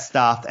best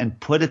stuff and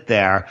put it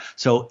there.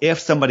 So if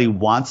somebody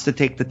wants to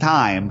take the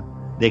time,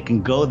 they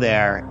can go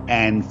there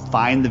and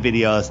find the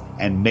videos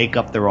and make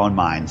up their own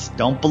minds.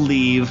 Don't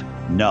believe,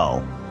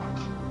 know.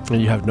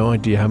 And you have no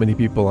idea how many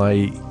people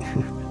I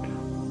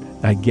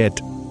get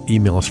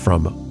emails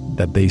from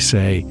that they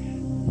say,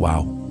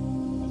 wow,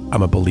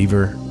 I'm a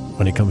believer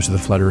when it comes to the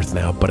flat earth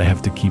now, but I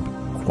have to keep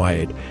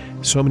quiet.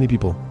 So many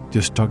people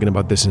just talking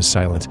about this in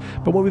silence.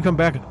 But when we come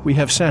back, we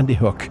have Sandy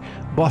Hook,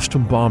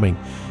 Boston bombing,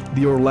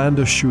 the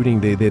Orlando shooting,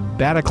 the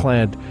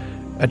Bataclan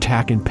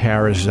attack in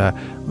Paris,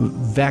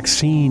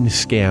 vaccine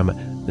scam,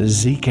 the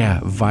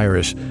Zika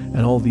virus,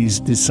 and all these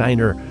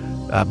designer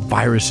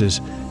viruses,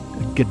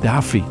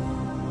 Gaddafi.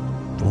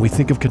 When we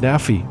think of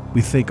Gaddafi,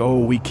 we think, oh,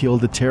 we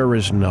killed the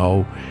terrorists.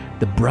 No,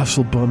 the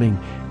Brussels bombing,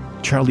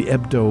 Charlie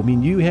Hebdo. I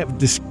mean,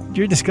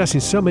 you're discussing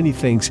so many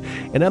things,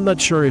 and I'm not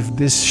sure if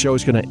this show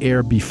is going to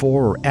air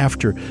before or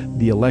after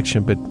the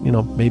election, but,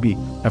 maybe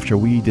after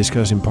we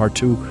discuss in part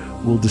 2,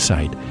 we'll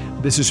decide.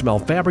 This is Mel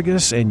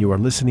Fabregas, and you are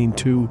listening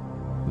to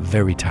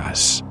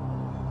Veritas.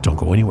 Don't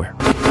go anywhere.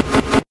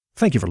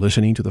 Thank you for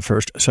listening to the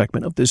first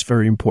segment of this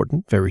very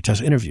important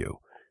Veritas interview.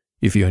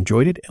 If you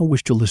enjoyed it and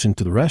wish to listen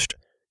to the rest,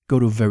 go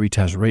to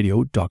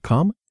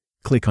veritasradio.com,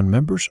 click on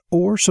members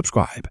or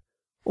subscribe,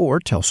 or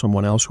tell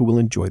someone else who will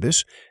enjoy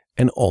this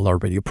and all our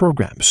radio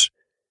programs.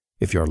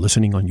 If you are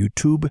listening on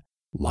YouTube,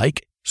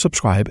 like,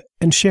 subscribe,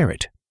 and share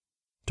it.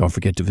 Don't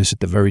forget to visit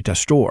the Veritas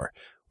store,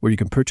 where you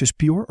can purchase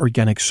pure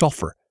organic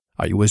sulfur,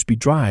 a USB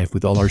drive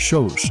with all our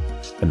shows,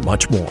 and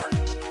much more.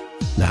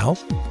 Now,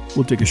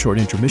 we'll take a short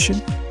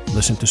intermission,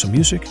 listen to some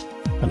music,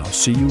 and I'll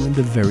see you in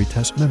the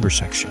Veritas member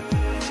section.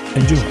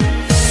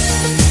 Enjoy.